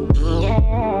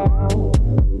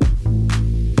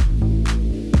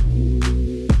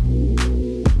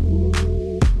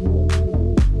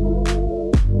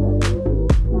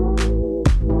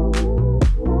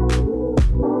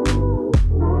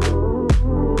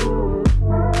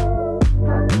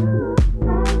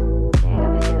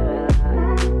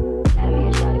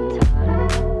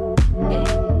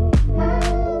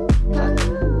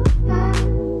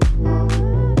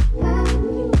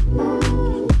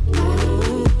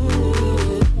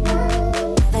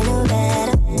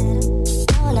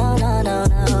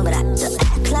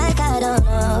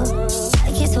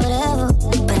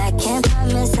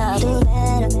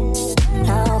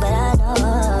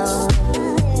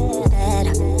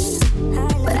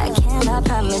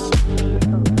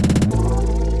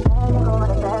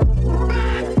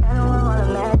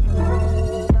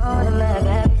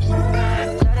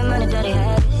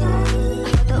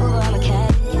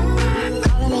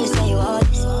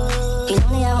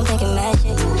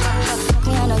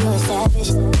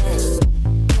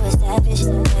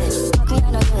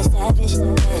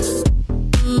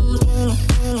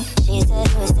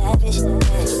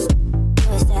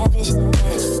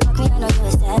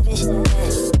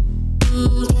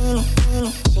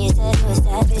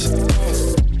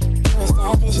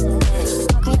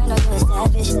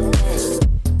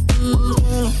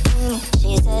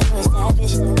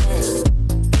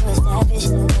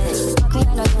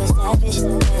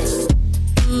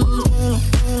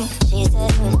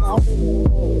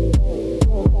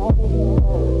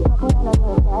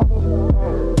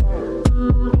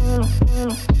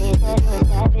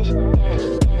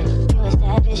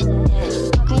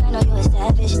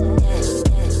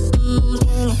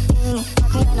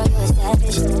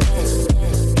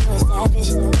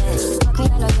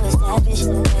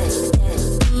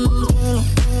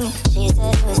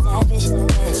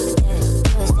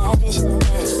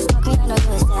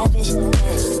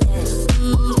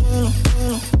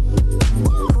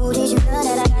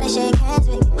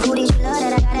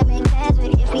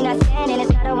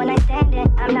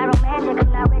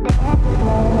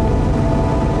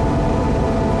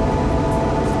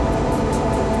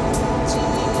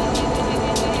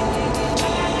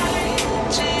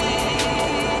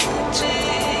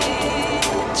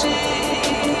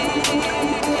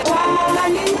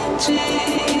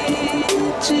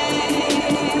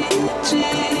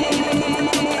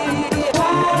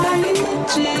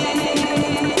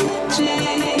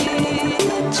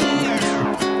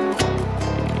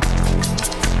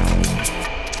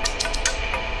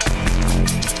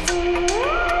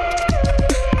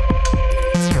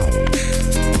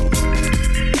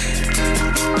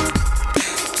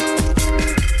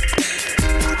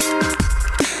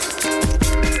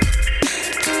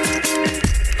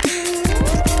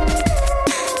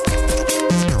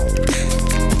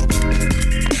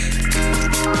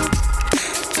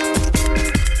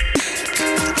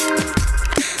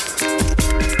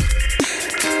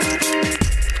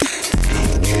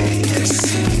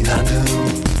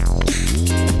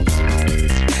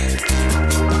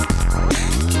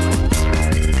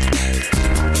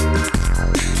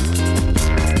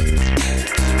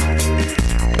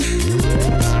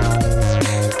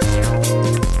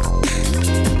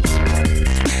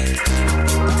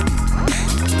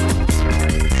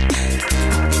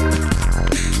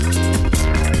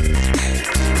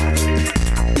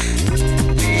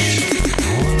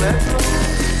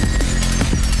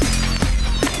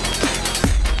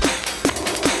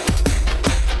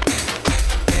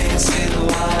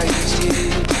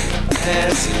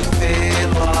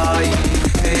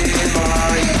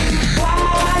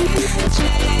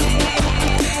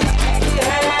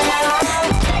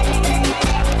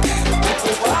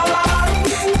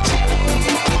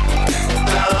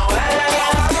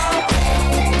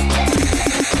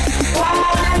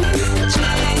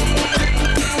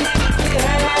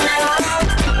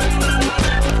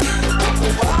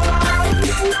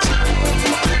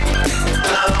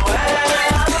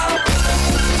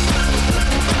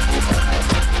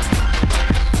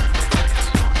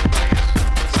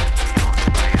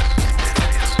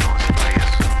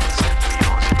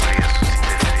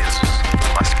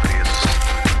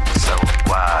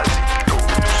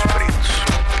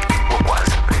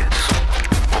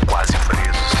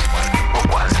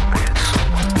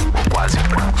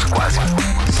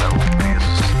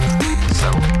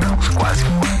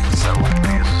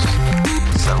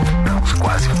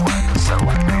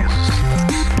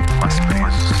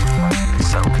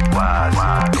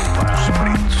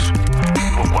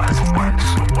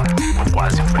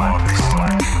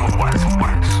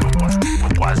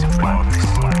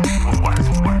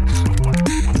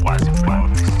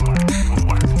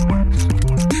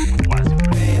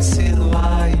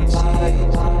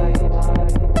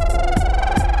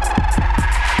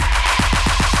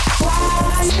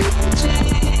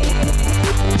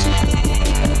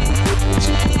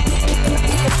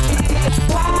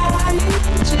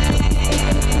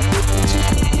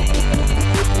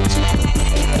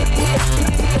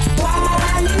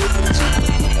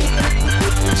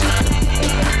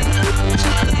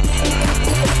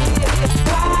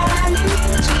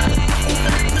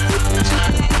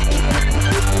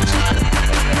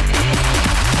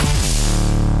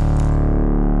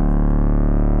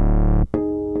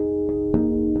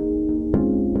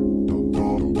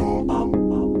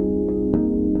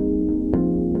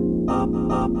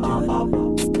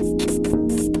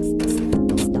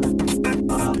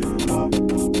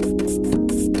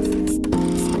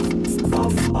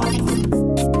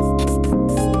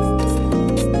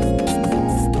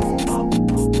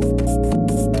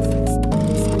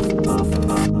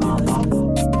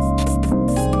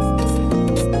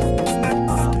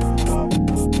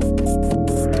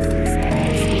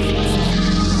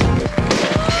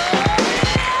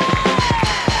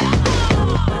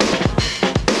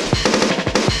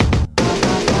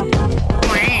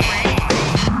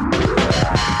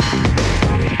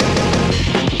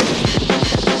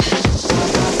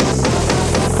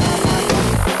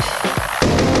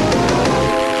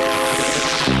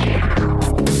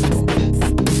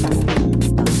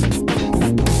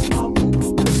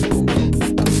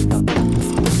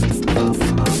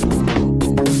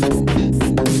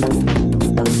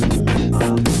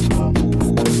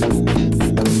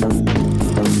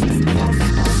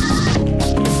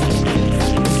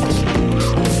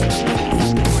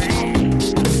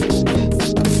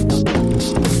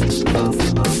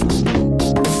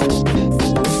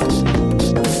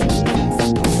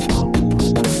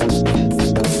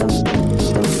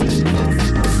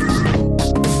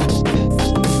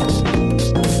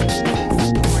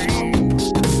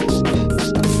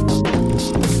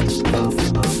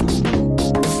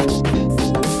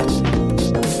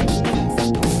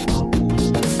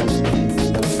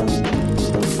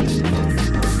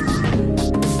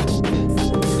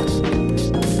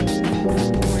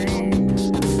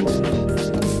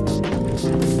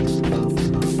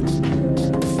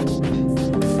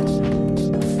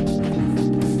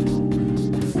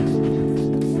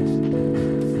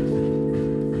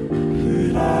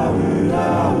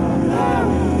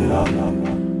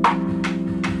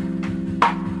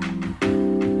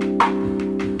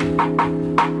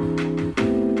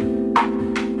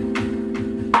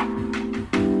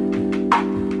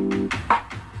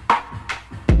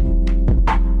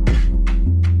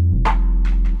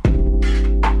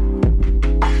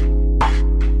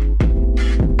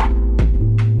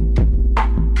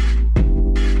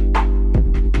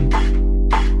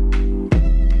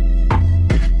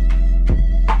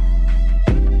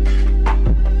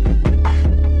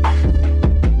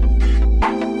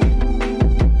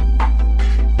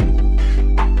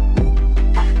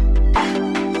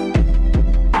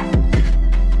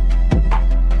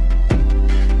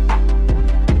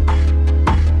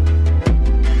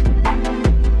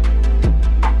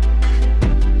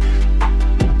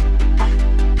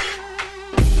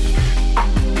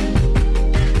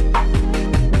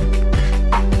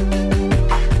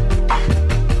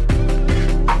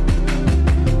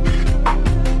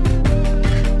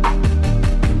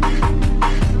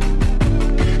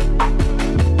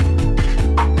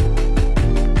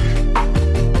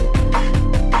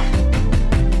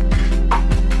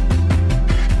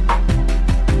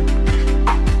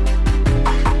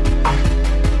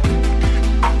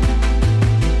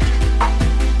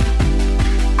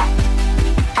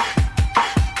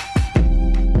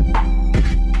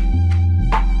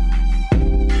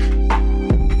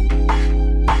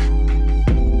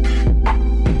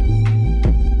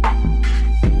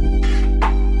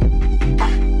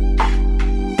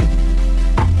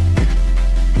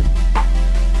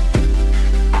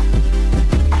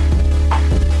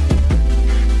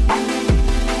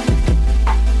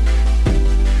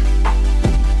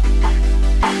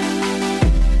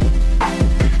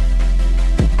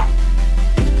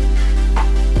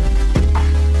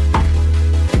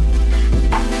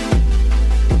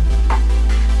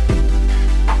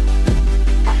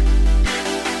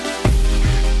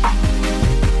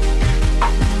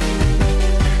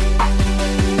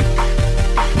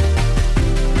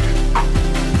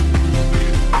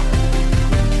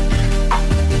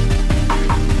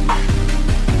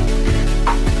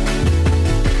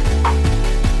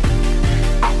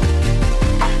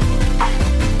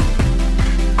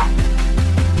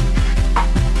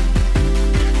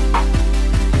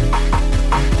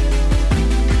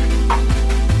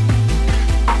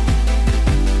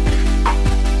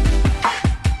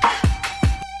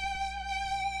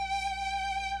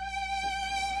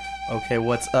 Okay,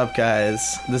 what's up,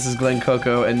 guys? This is Glenn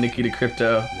Coco and Nikki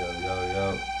DeCrypto.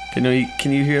 Yo. Can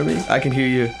you hear me? I can hear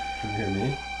you. Can you hear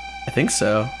me? I think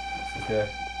so. Okay.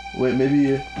 Wait, maybe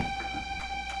you...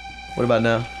 What about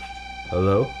now?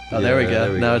 Hello? Oh, there we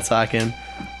go. Now it's talking.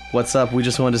 What's up? We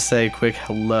just wanted to say a quick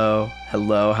hello.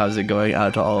 Hello, how's it going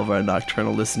out to all of our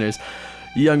Knokternal listeners?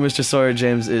 Young Mr. Sawyer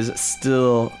James is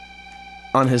still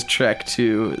on his trek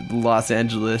to Los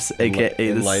Angeles, aka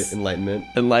Enlightenment,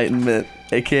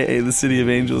 aka the City of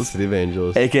Angels,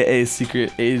 aka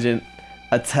Secret Agent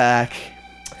Attack.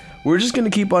 We're just gonna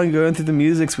keep on going through the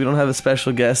musics. We don't have a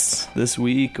special guest this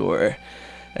week or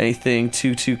anything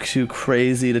too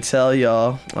crazy to tell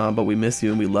y'all, but we miss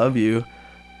you and we love you.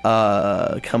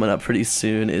 Coming up pretty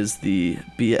soon is the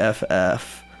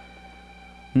BFF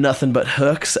Nothing But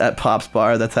Hooks at Pop's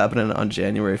Bar. That's happening on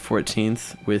January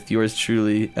 14th with yours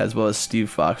truly, as well as Steve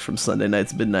Fox from Sunday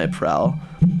Night's Midnight Prowl.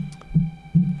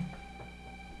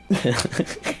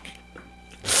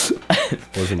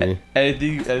 Wasn't me.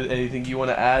 Anything you want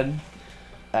to add?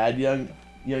 Young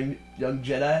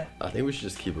Jedi? I think we should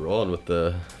just keep rolling with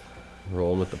the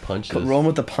punches. Rolling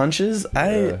with the punches?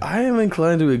 I am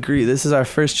inclined to agree. This is our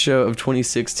first show of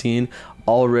 2016.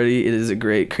 Already, it is a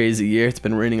great, crazy year. It's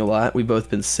been raining a lot. We've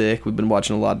both been sick. We've been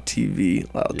watching a lot of TV.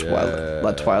 A lot of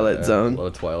Twilight Zone. A lot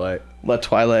of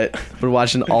Twilight. We're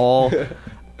watching all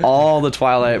the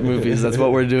Twilight movies. That's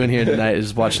what we're doing here tonight,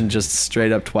 is watching just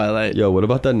straight up Twilight. Yo, what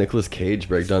about that Nicolas Cage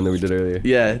breakdown that we did earlier?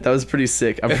 Yeah, that was pretty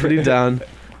sick. I'm pretty down.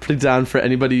 Pretty down for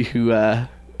anybody who...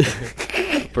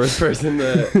 First person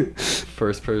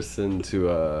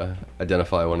to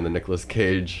identify one of the Nicolas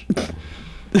Cage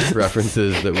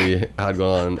references that we had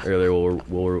going on earlier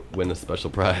will win a special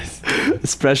prize. A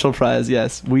special prize,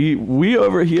 yes. We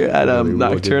over here at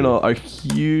Knokternal are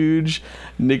huge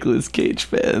Nicolas Cage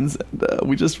fans. And,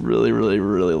 we just really, really,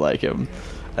 really like him.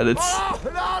 And it's... Oh,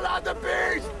 no, not the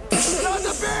beast! Not the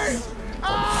beast!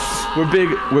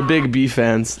 We're big B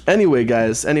fans. Anyway,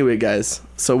 guys.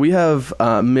 So we have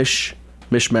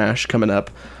Mishmash coming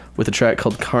up with a track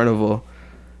called Carnival.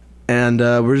 And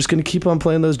we're just going to keep on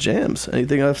playing those jams.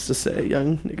 Anything else to say,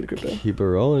 young Nikki Crypto? Keep it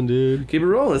rolling, dude. Keep it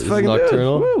rolling. Let's fucking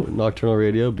Knokternal. do it. Knokternal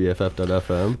Radio,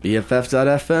 BFF.FM.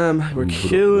 BFF.FM. We're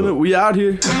killing it. We out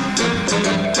here.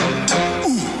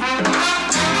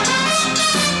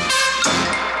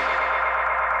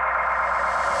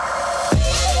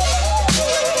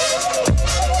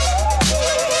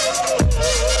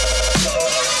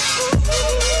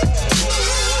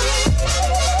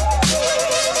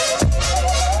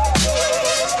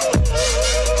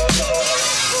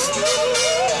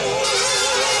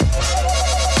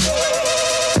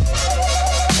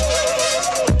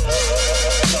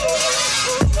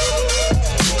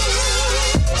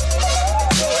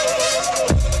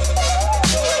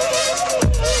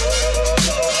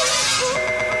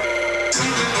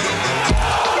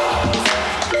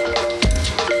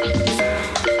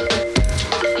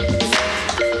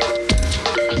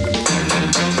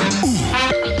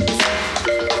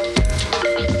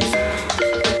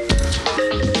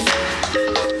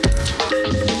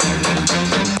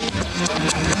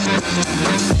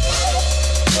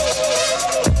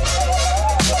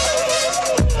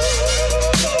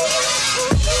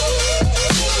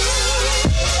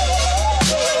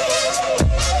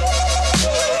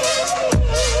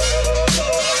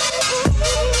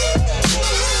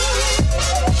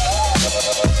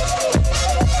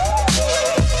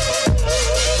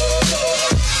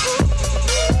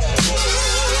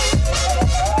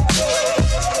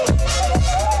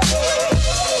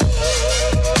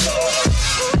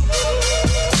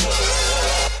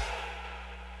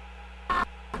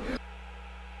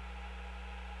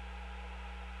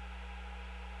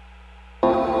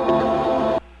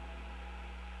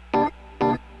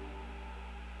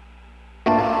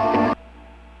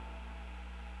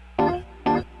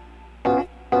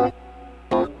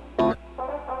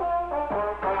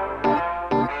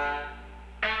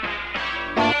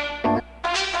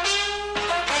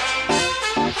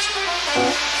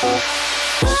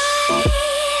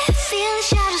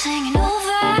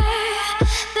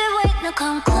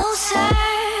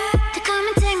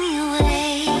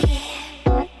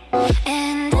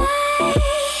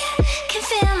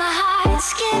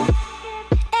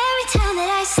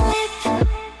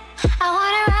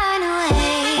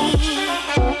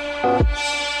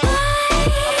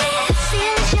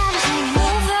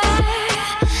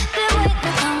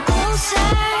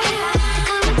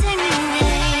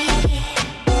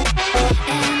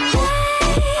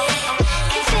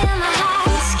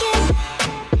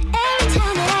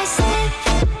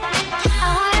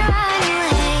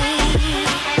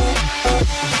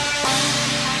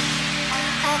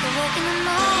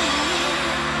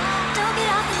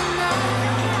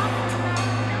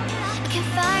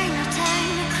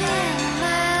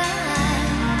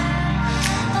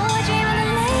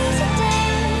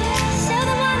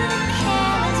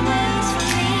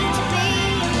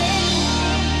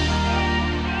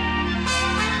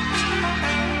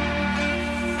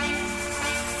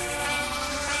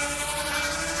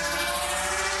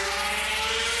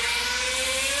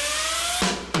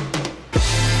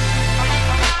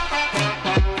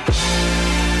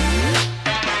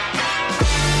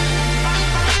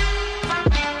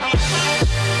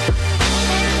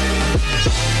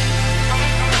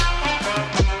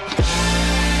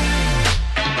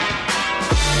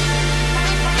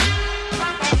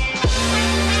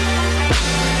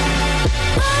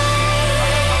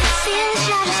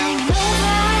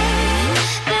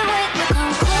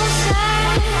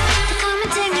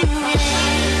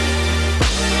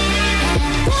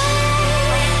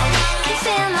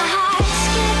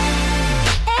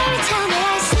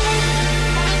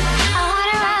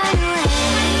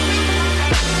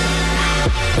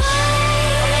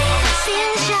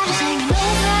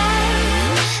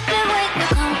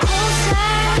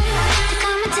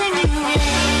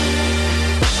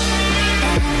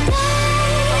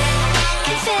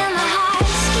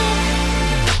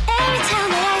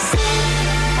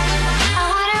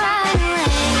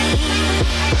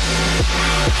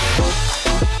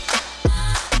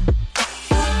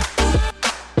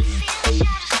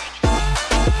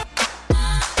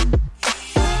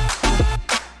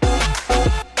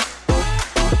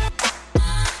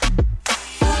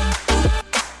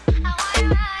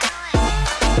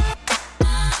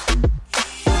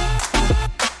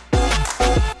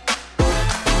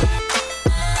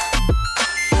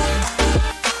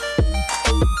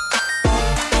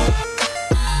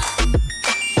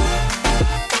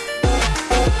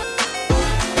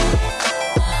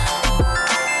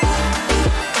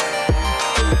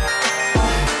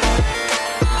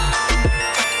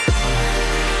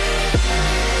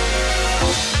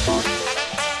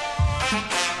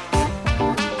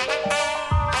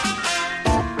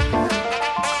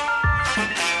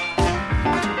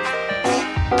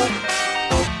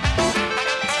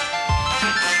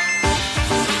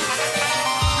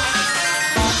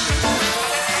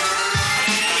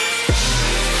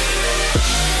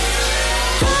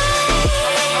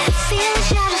 Feel the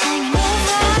shadows hanging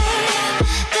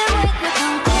over.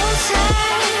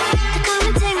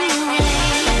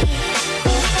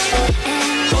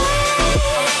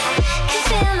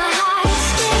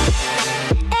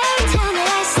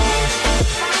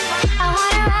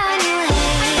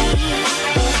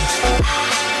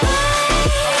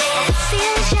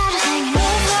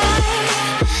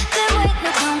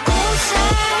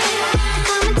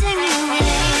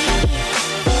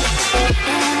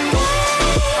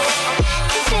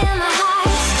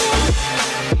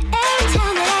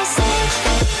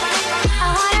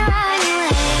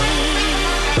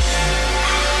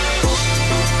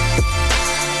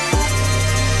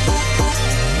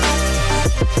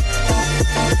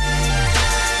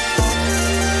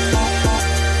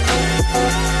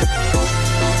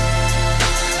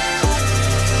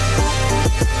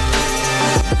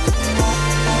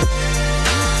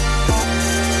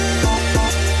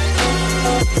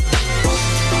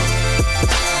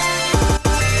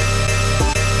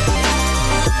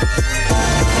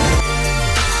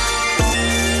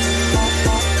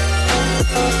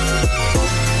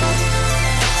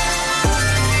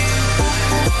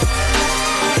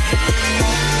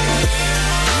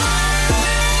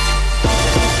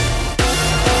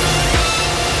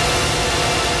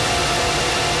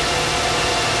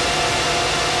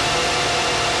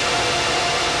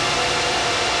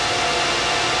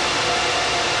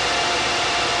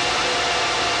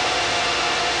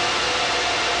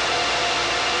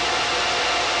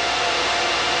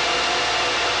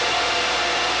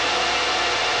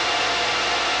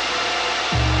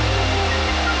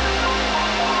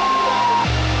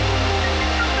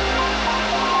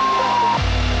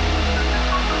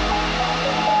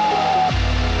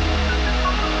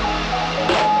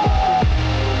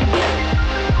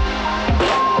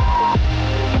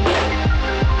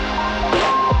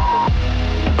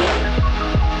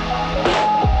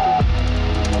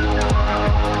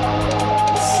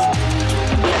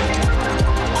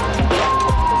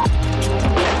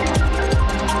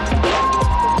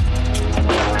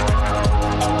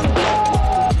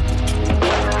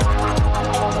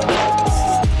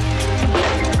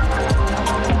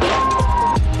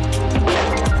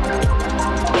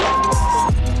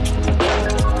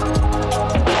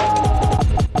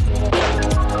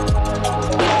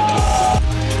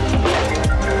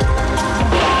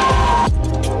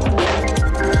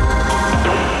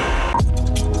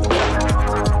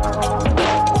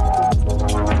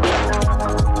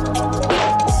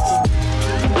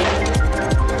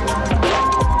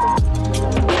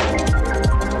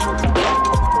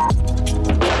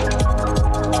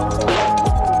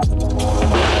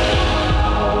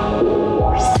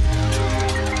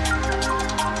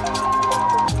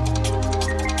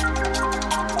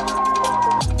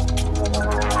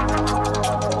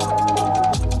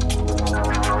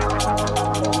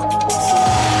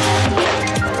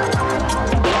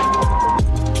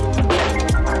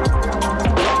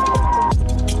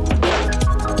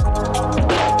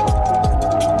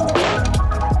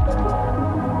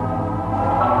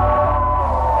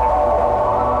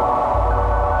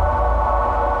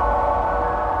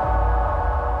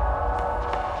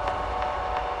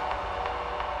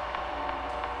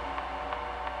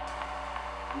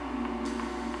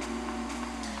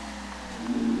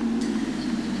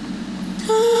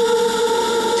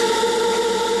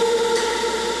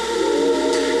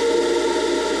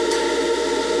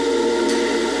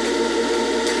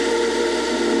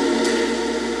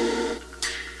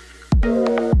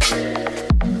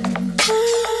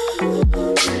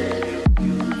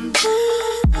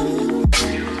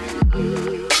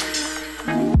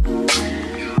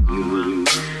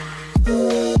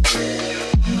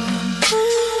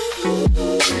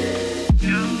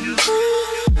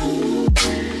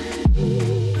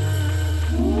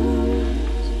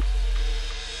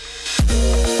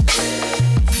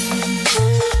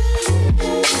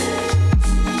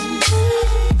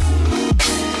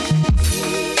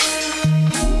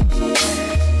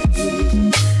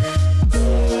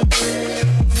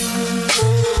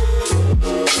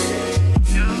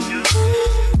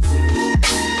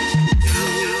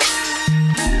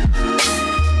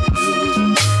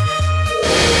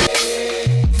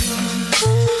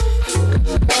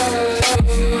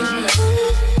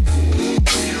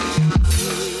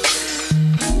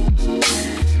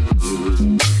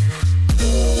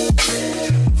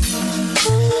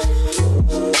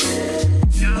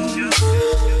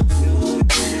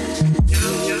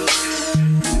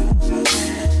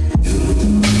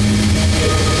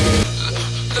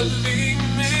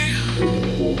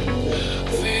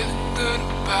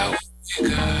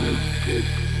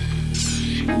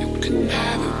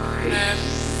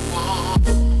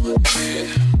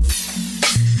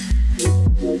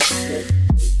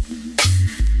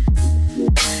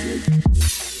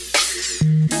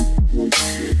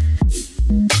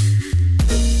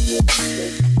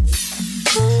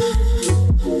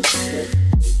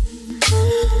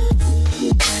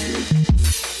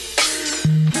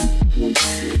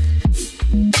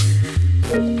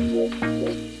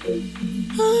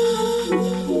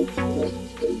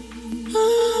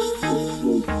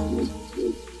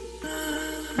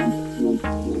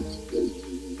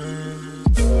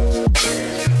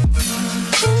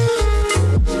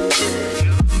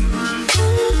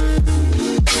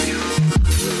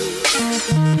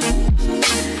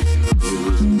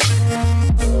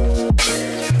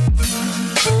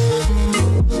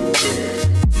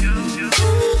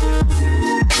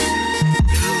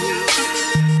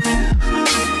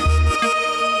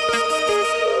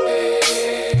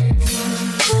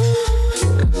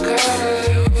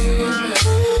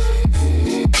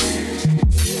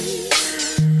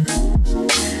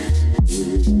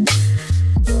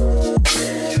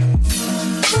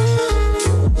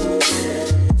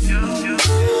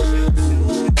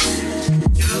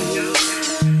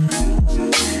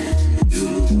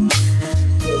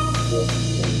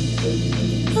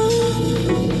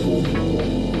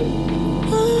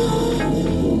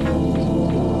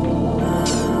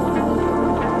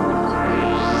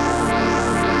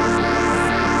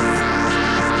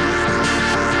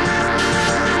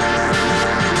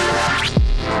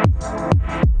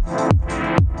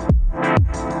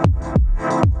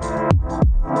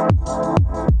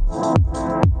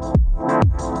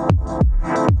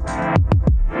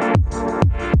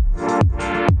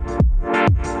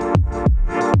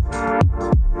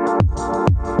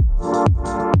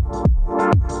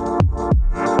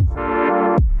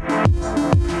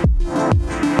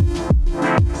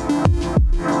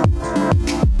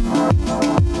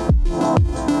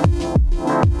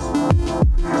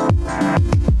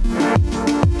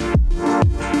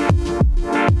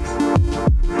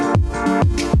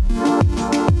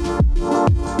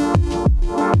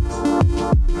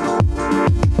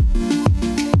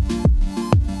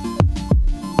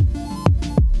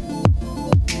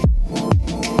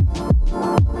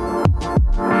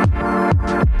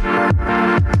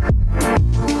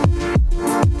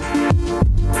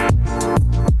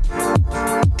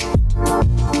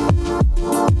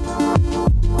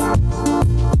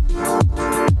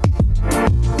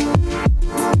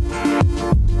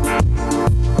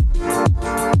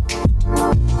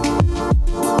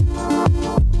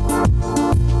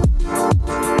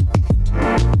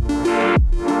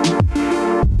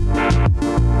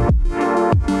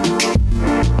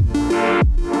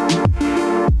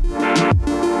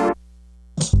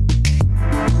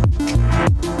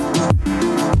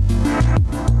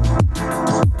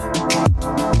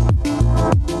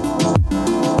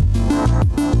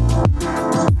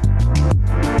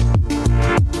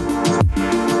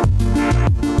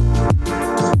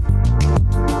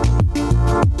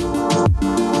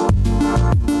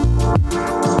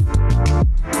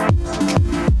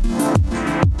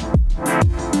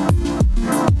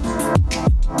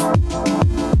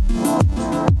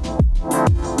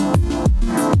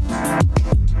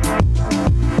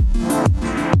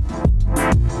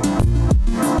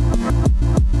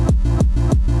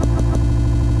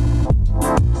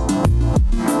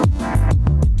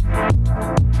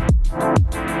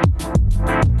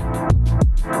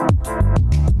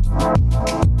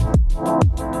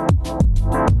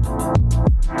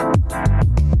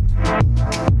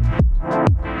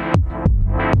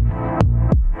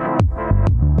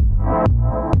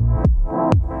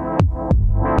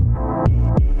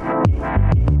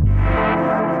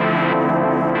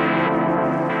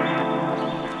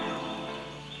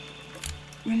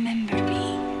 Remember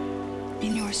me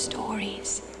in your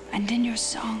stories and in your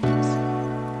songs.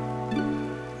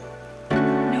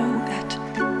 Know that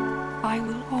I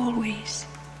will always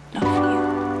love you.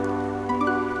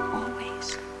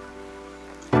 Always.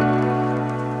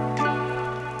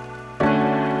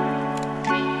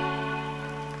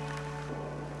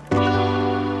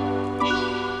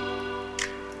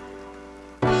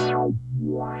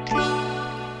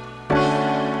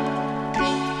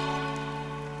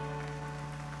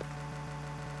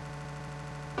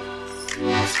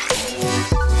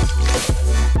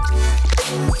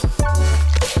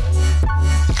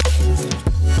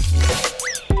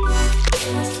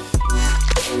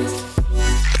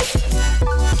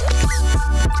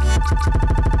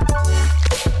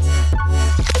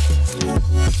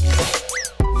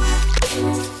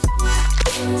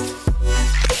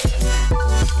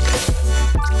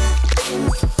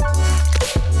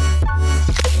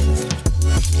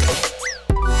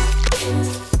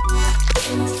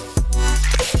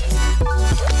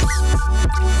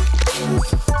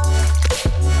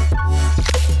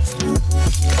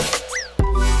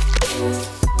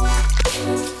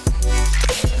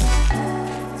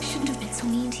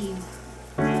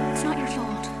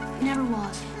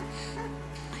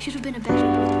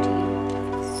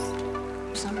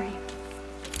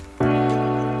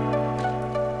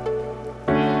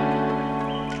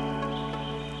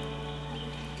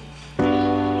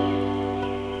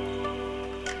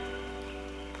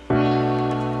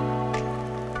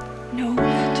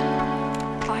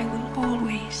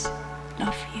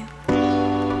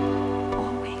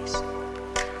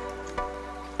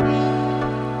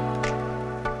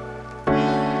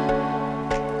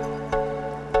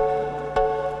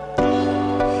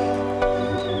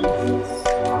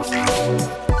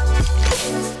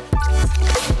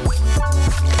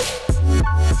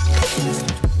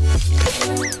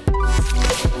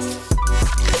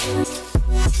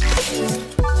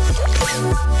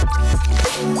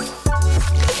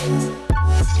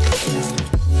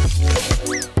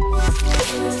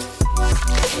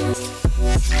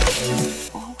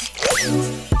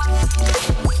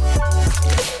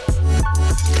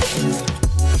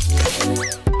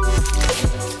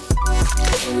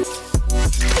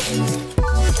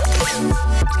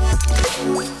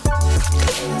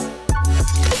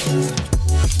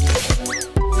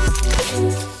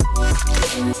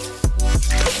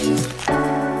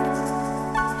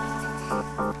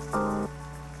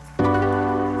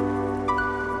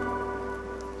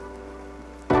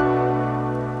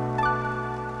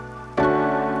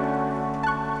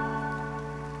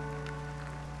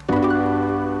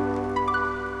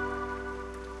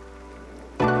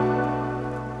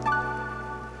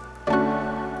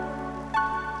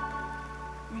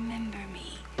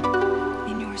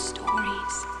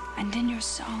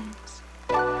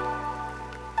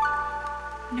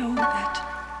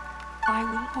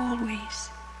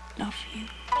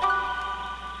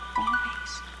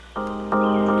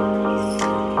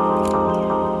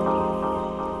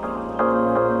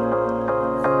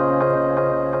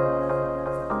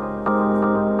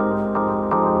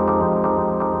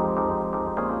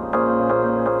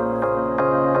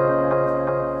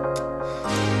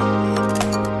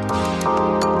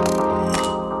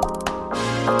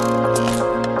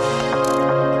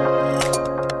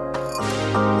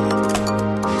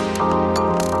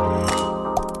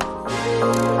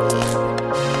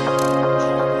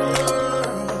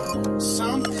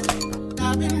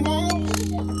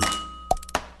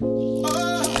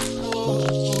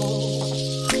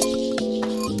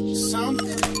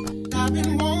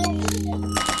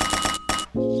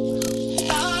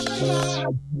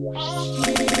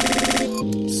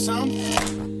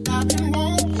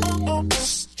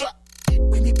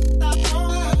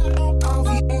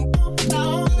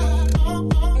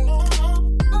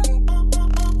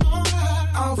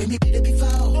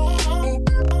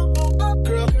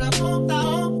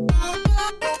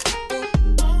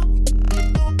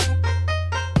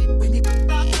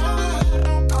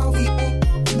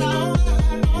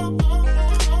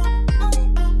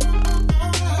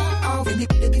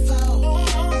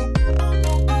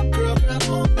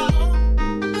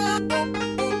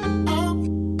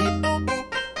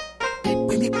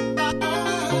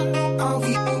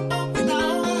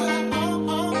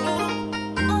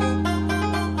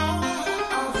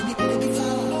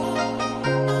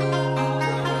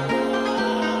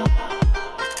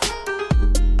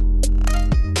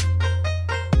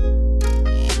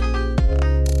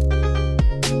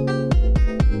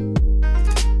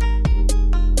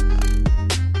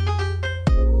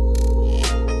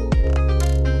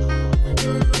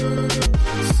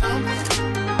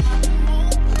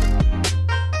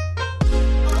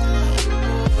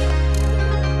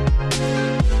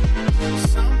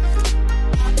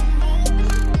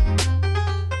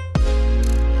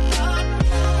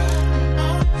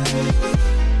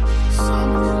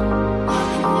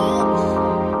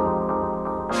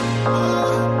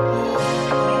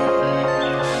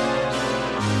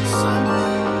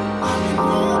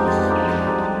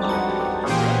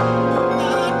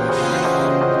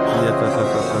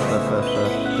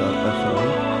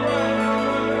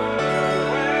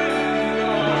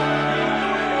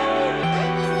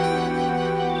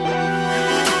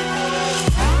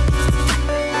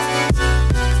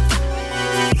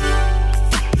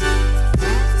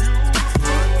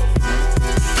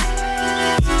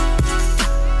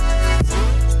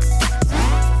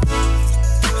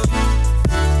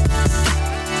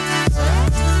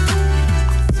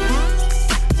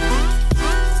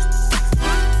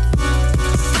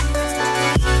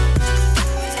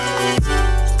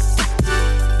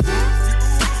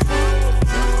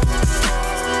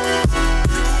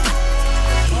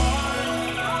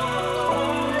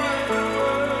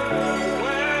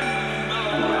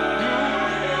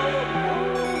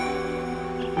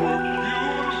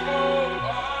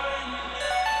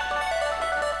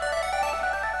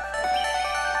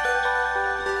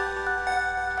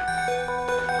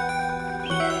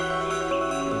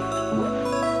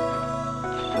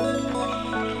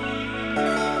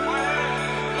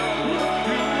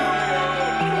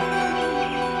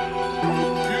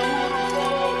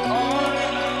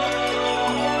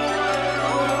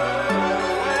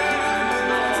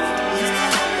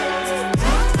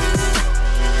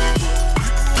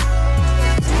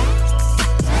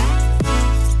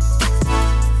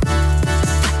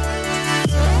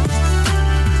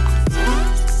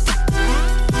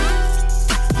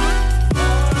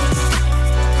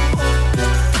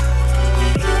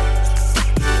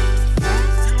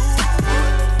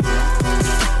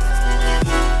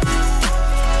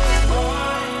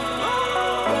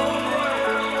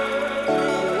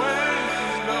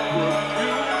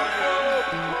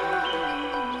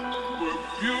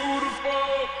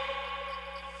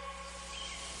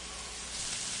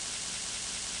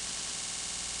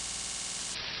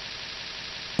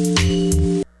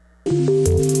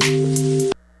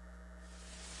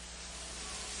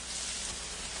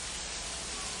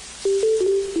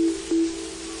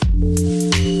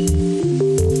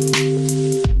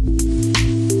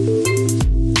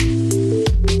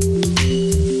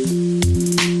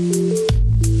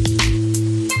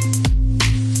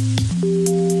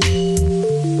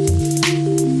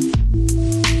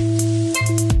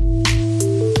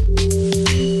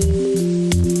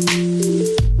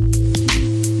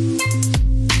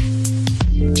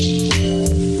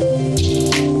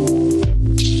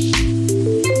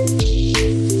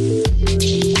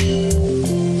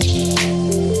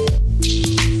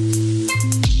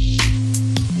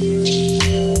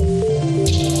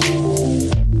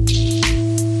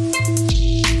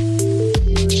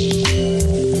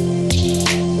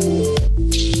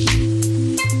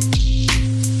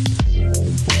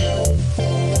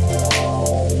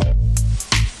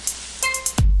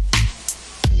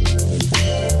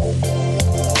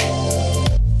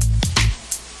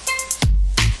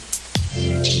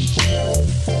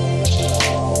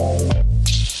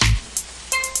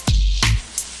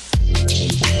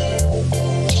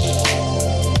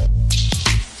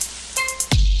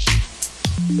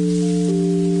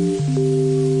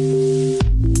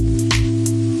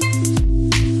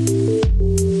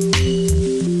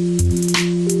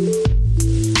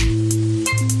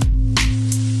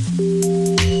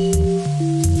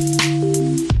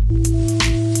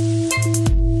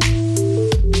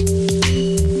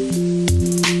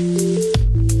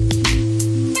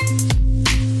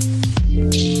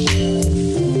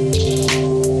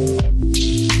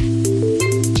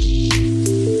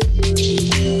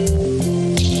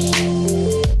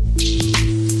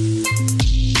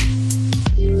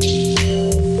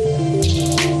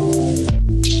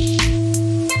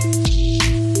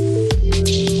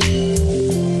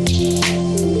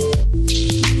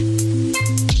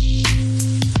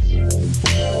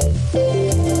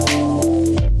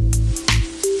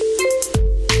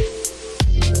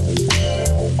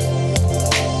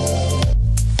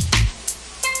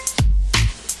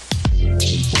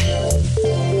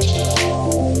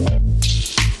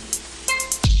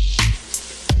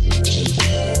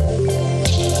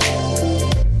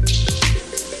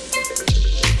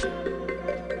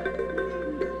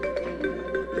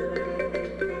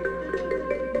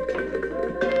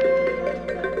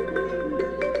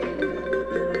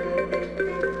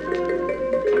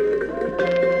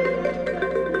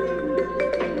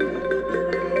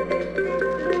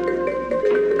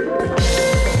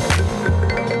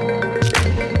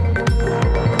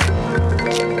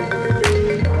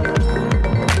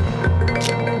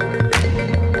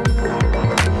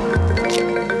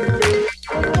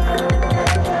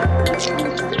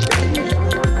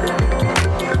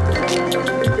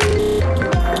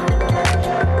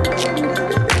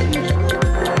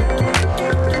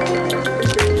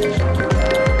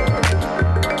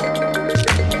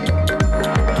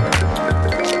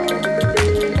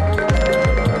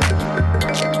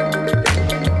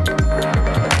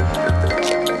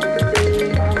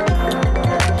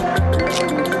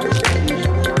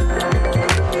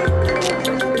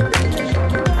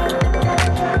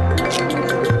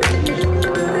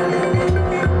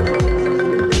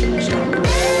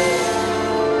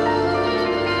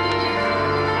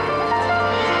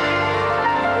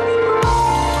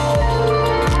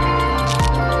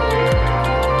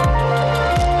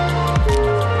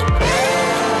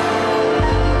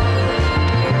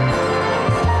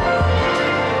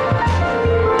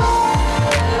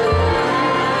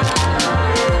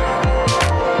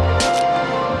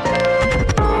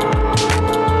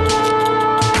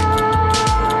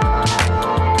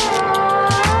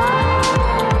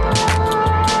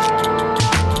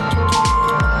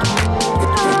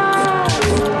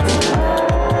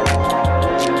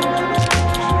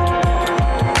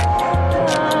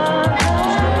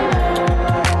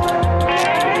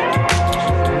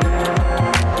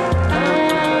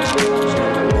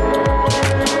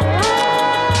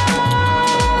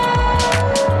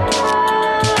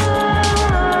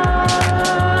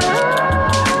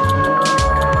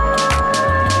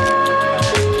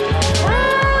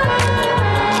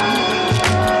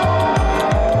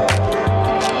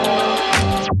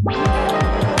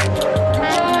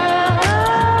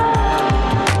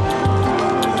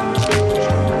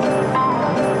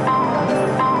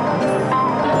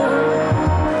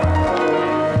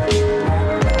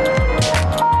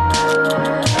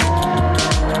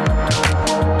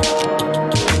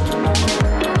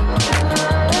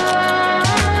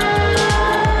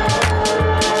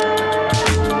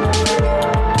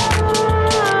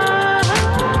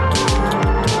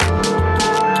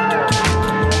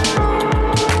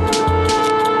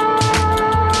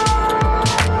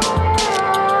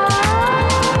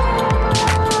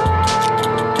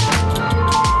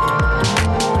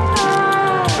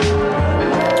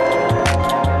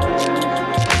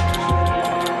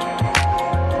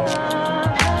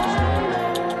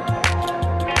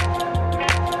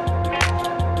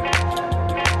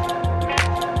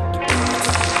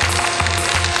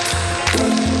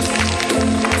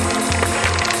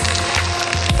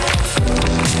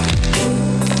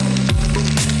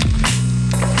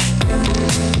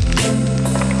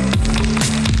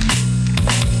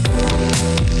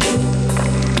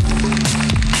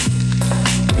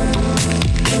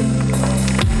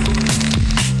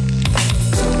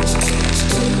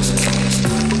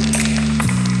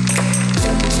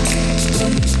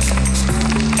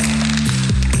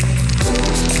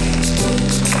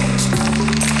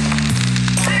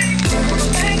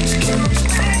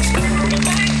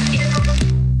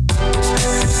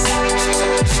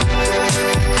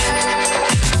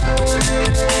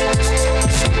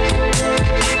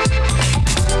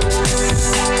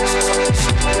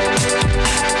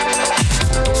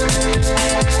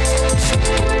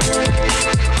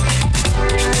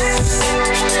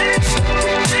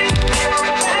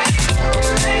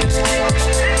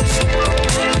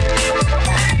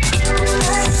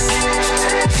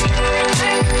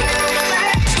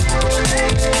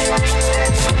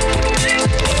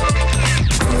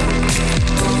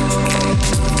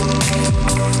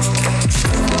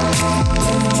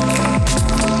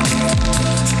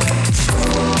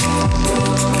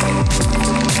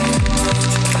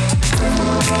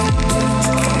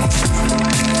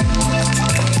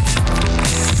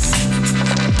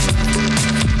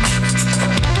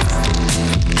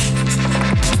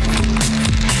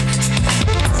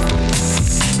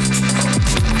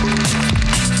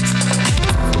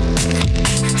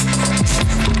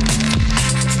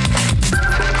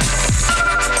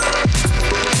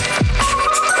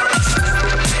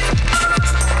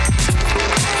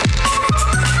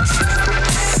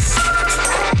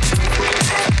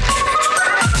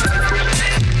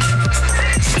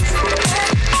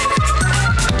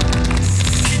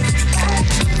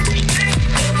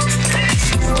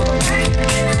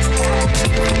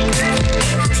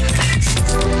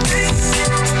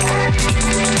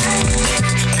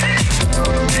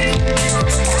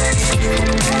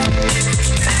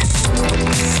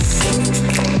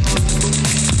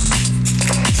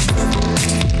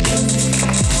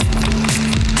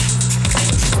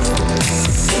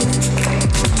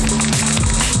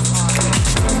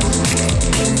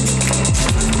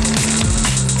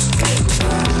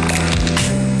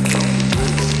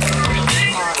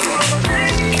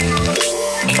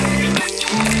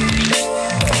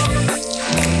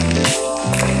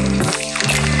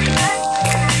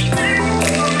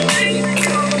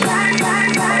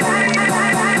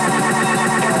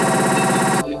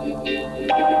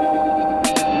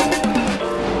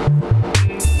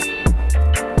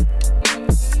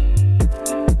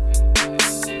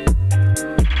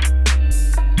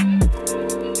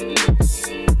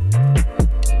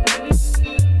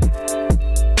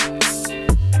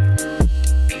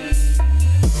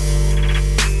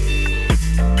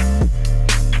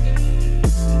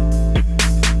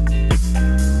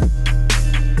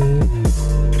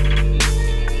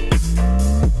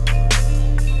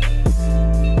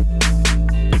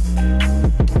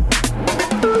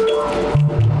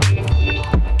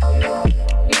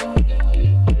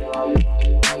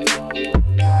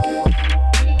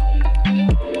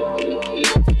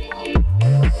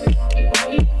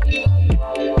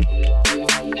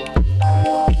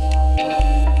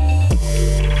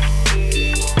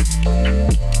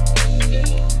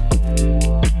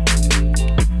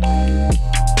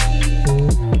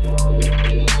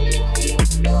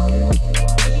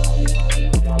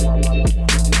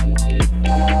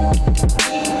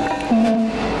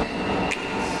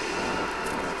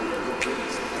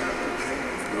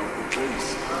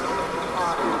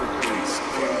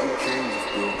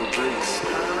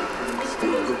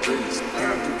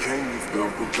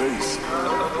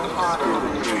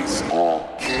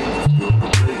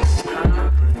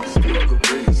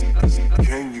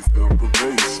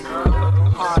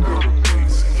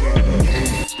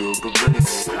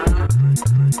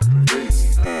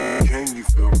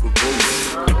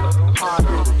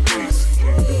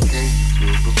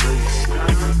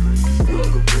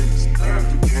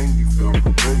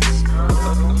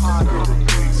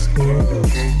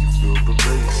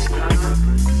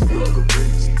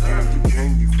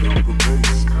 Can you feel the bass?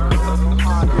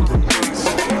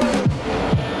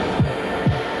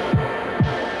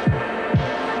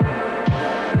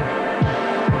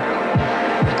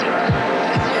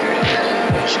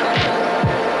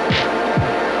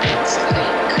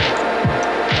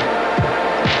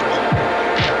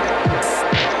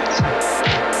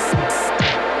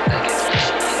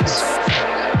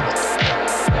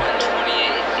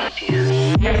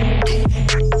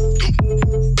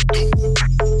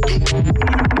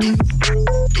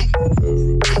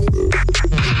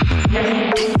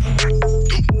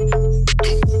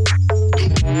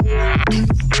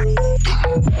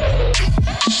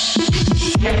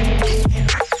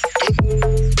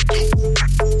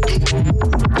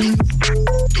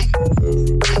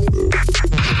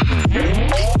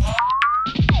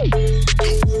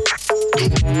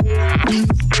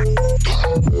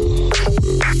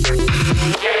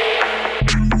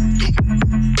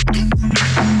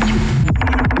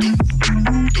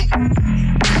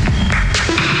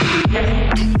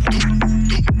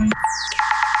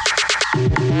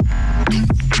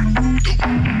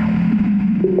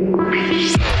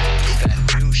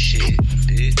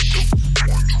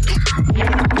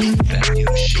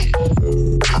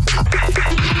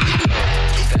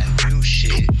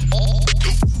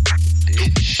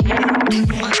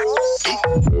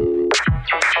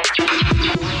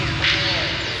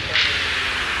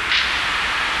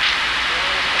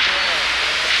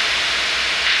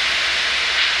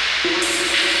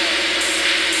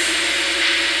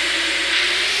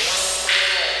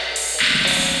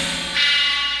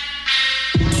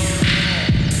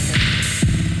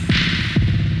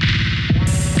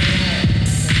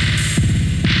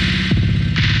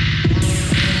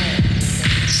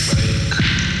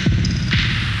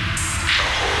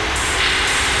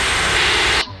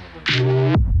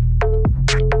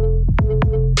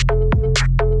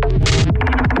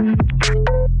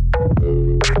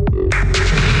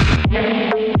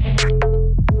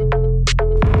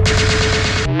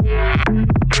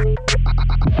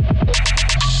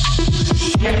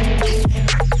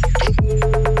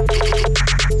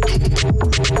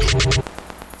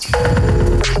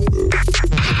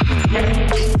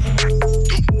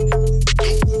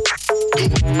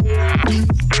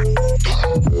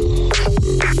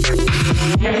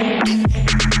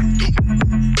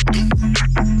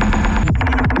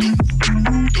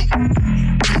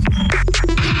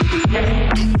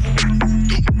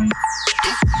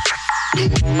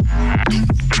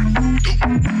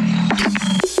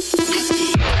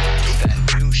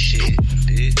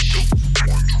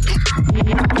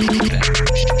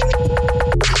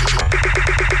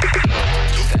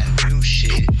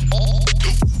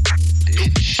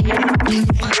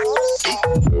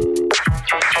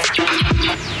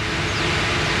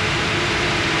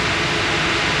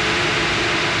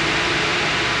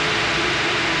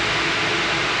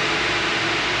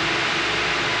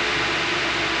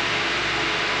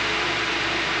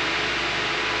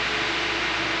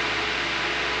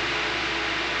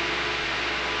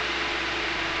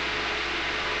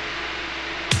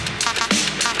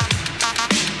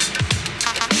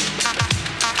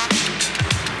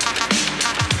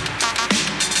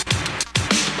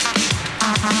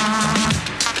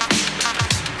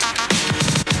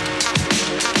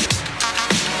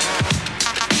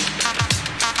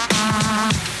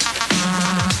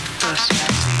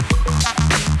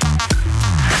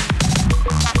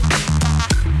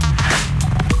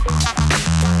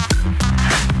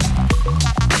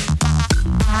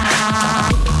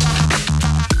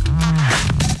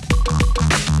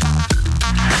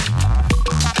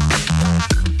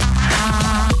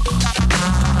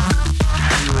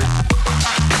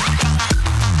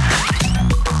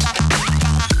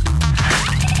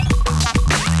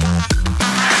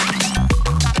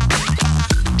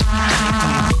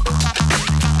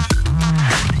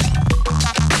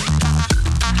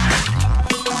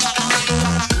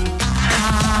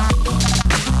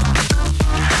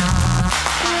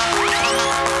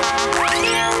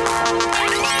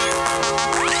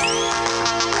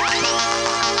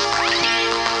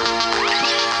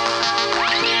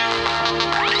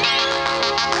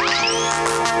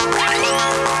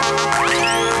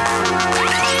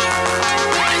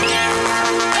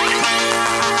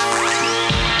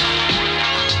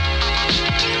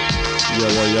 Yo,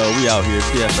 we out here.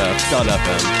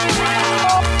 BFF.FM.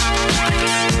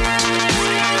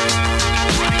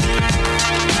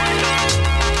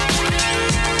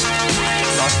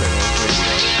 Knokternal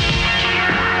Radio.